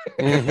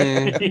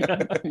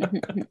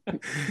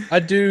 I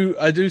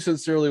do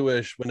sincerely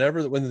wish when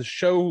the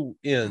show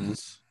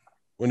ends,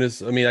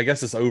 I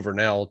guess it's over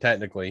now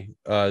technically,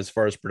 as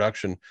far as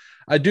production.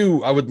 I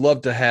would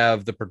love to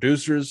have the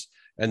producers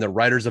and the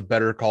writers of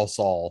Better Call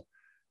Saul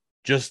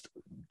just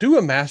do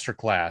a master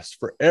class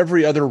for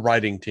every other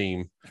writing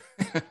team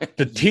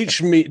to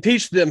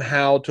teach them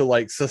how to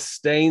like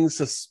sustain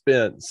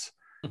suspense,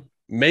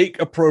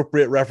 make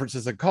appropriate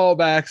references and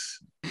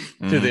callbacks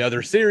to the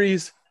other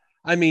series.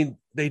 I mean,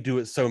 they do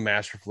it so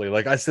masterfully.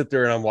 Like, I sit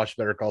there and I'm watching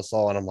Better Call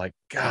Saul and I'm like,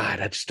 God,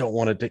 I just don't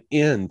want it to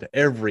end.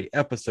 Every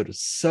episode is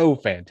so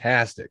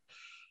fantastic.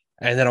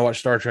 And then I watch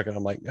Star Trek and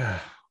I'm like,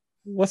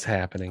 what's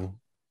happening?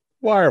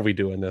 Why are we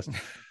doing this?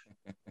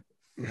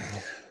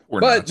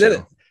 But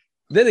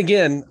then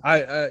again,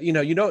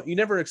 you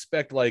never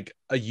expect like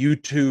a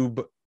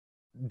YouTube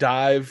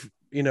dive,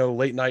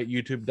 late night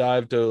YouTube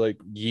dive to like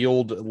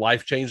yield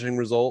life-changing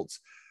results.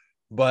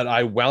 But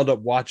I wound up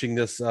watching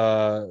this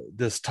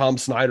Tom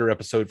Snyder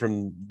episode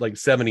from like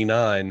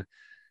 '79,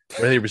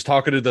 where he was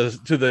talking to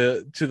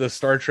the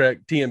Star Trek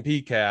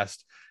TMP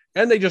cast,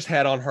 and they just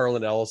had on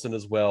Harlan Ellison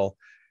as well.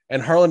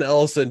 And Harlan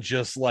Ellison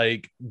just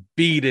like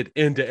beat it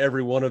into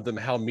every one of them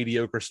how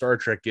mediocre Star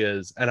Trek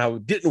is. And I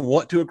didn't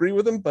want to agree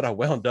with him, but I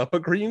wound up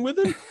agreeing with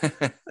him.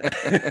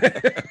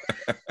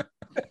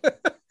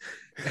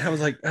 And I was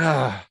like,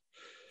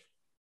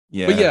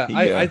 Yeah. But yeah,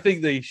 I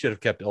think they should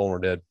have kept Elmer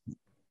dead.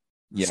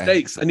 Yeah.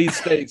 Stakes. I need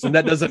stakes. And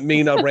that doesn't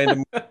mean a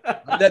random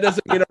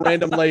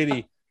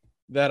lady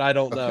that I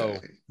don't know.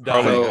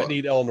 I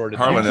need Eleanor to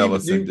Harlan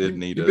Ellison did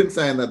need You've been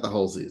saying that the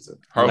whole season.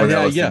 Harlan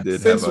Ellison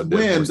did. Since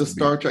when does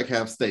Star Trek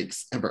have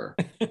stakes ever?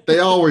 They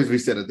always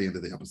reset at the end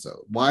of the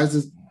episode. Why is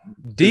this?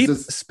 Deep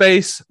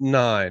Space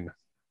Nine.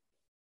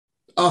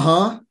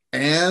 And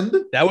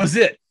that was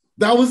it.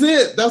 That was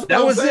it. That's what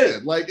I'm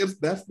saying. It. Like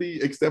that's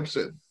the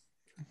exception.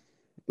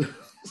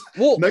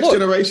 Well, Next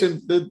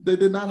Generation, they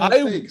did not have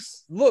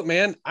stakes. Look,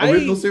 man,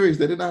 original series,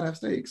 they did not have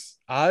stakes.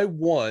 I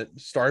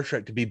want Star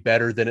Trek to be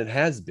better than it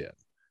has been.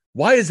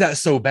 Why is that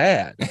so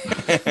bad?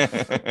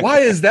 Why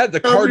is that the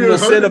cardinal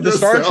sin of the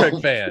Star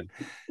Trek fan?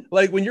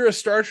 Like when you're a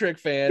Star Trek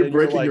fan, you're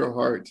breaking your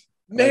heart.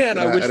 Man,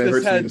 like, I wish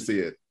this had to see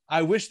it.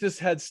 I wish this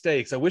had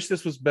stakes. I wish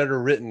this was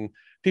better written.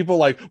 People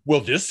like,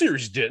 well, this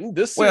series didn't.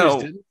 This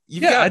series didn't.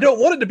 I don't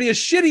want it to be as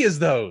shitty as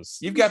those.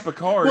 You've got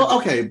Picard. Well,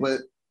 okay,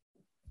 but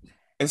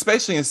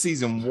especially in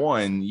season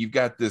 1, you've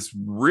got this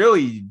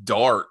really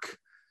dark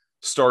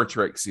Star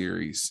Trek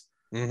series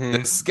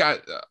that's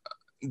got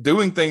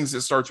doing things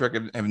that Star Trek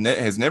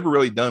has never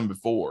really done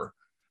before,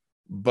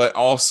 but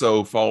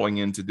also falling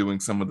into doing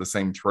some of the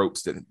same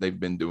tropes that they've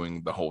been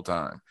doing the whole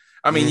time.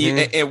 I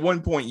mean, at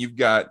one point you've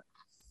got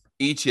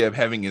Icheb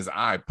having his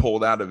eye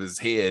pulled out of his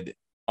head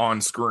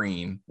on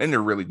screen. They've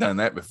never really done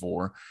that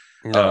before.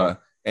 No.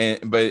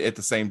 But at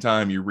the same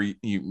time, you're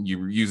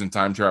using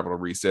time travel to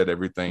reset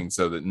everything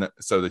so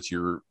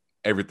that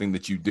everything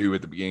that you do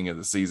at the beginning of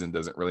the season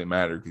doesn't really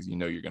matter because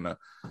you're gonna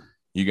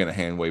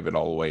hand wave it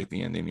all the way at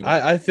the end anyway.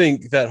 I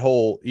think that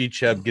whole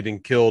Icheb getting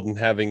killed and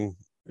having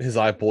his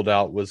eye pulled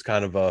out was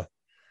kind of a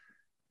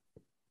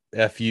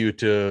FU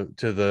to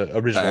the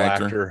original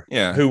actor,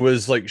 who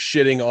was like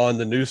shitting on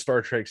the new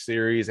Star Trek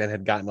series and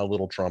had gotten a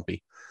little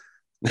Trumpy.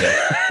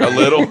 a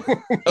little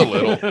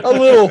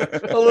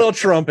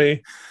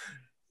Trumpy.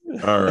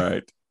 All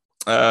right.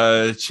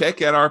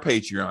 Check out our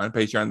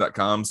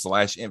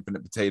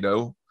patreon.com/infinite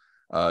potato.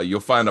 You'll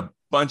find a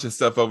bunch of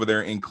stuff over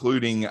there,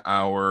 including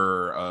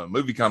our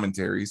movie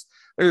commentaries.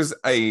 There's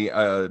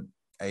a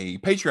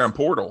Patreon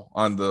portal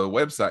on the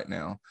website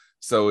now.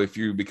 So if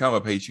you become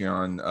a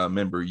Patreon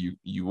member,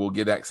 you will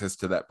get access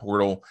to that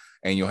portal,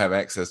 and you'll have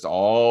access to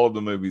all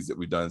the movies that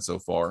we've done so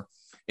far,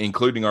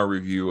 including our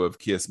review of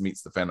Kiss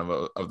Meets the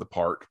Phantom of the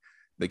Park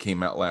that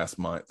came out last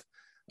month.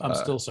 I'm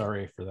still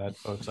sorry for that,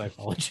 folks. I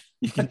apologize.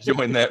 You can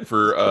join that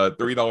for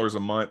 $3 a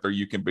month, or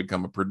you can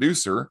become a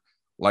producer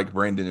like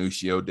Brandon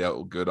Ushio,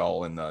 Dale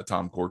Goodall, and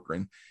Tom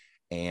Corcoran.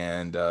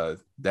 And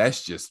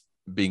that's just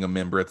being a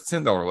member at the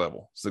 $10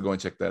 level. So go and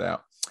check that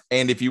out.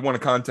 And if you want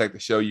to contact the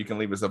show, you can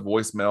leave us a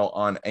voicemail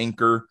on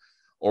Anchor,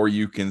 or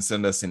you can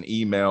send us an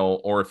email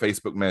or a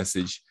Facebook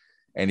message.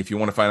 And if you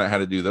want to find out how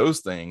to do those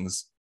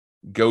things,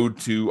 go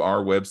to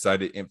our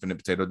website at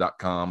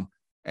infinitepotato.com.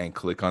 and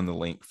click on the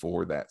link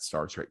for that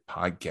Star Trek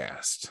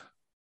podcast.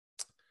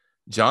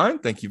 John,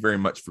 thank you very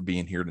much for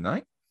being here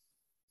tonight.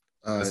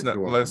 Let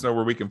us know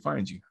where we can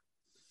find you.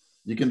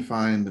 You can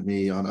find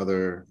me on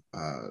other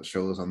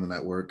shows on the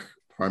network,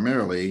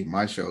 primarily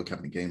my show,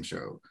 Captain Game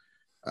Show,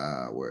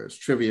 where it's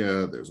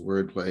trivia, there's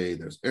wordplay,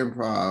 there's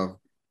improv,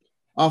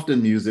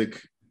 often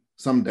music,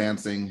 some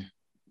dancing,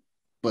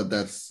 but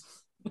that's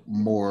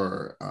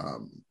more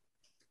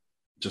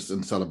just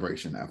in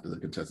celebration after the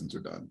contestants are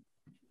done.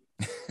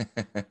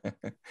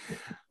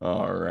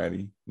 All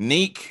righty.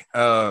 Neek,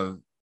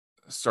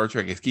 Star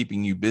Trek is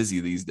keeping you busy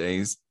these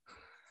days.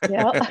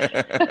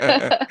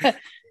 Yeah.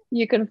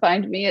 You can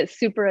find me at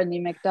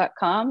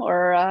superanemic.com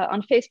or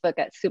on Facebook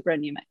at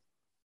superanemic.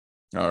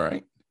 All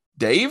right.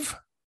 Dave,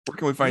 where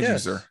can we find you,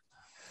 sir?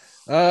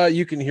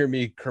 You can hear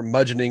me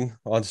curmudgeoning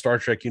on Star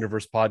Trek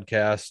Universe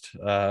podcast.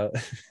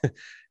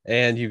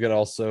 And you can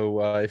also,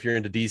 if you're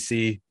into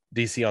DC,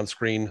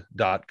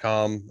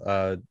 DCOnscreen.com,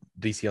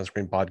 DC On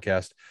Screen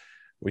podcast.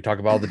 We talk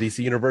about the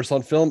DC Universe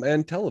on film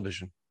and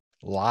television.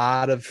 A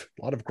lot of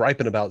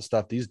griping about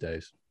stuff these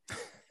days.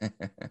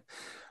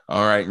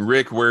 All right.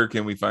 Rick, where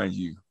can we find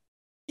you?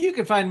 You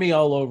can find me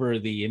all over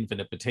the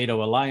Infinite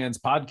Potato Alliance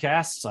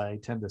podcasts. I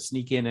tend to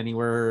sneak in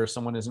anywhere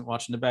someone isn't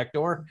watching the back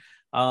door.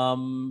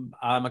 I'm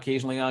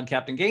occasionally on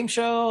Captain Game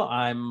Show.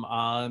 I'm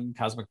on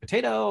Cosmic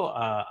Potato.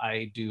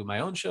 I do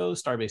my own show,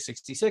 Starbase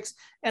 66,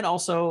 and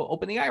also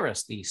Open the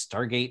Iris, the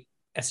Stargate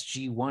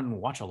SG-1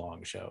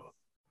 watch-along show.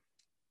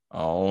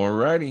 All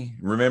righty.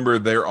 Remember,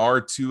 there are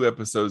 2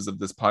 episodes of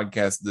this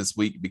podcast this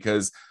week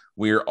because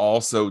we are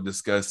also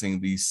discussing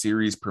the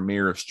series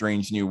premiere of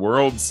Strange New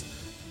Worlds.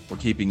 We're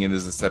keeping it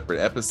as a separate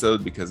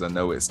episode because I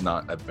know it's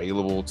not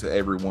available to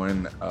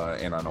everyone,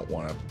 and I don't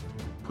want to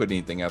put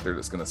anything out there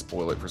that's going to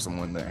spoil it for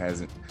someone that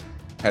hasn't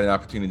had an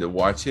opportunity to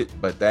watch it,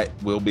 but that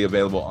will be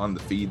available on the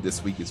feed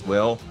this week as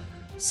well.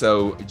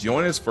 So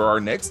join us for our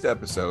next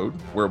episode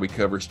where we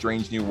cover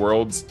Strange New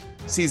Worlds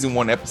Season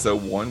 1,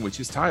 Episode 1,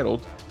 which is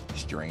titled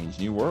Strange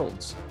New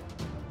Worlds.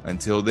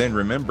 Until then,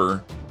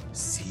 remember,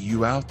 see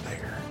you out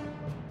there.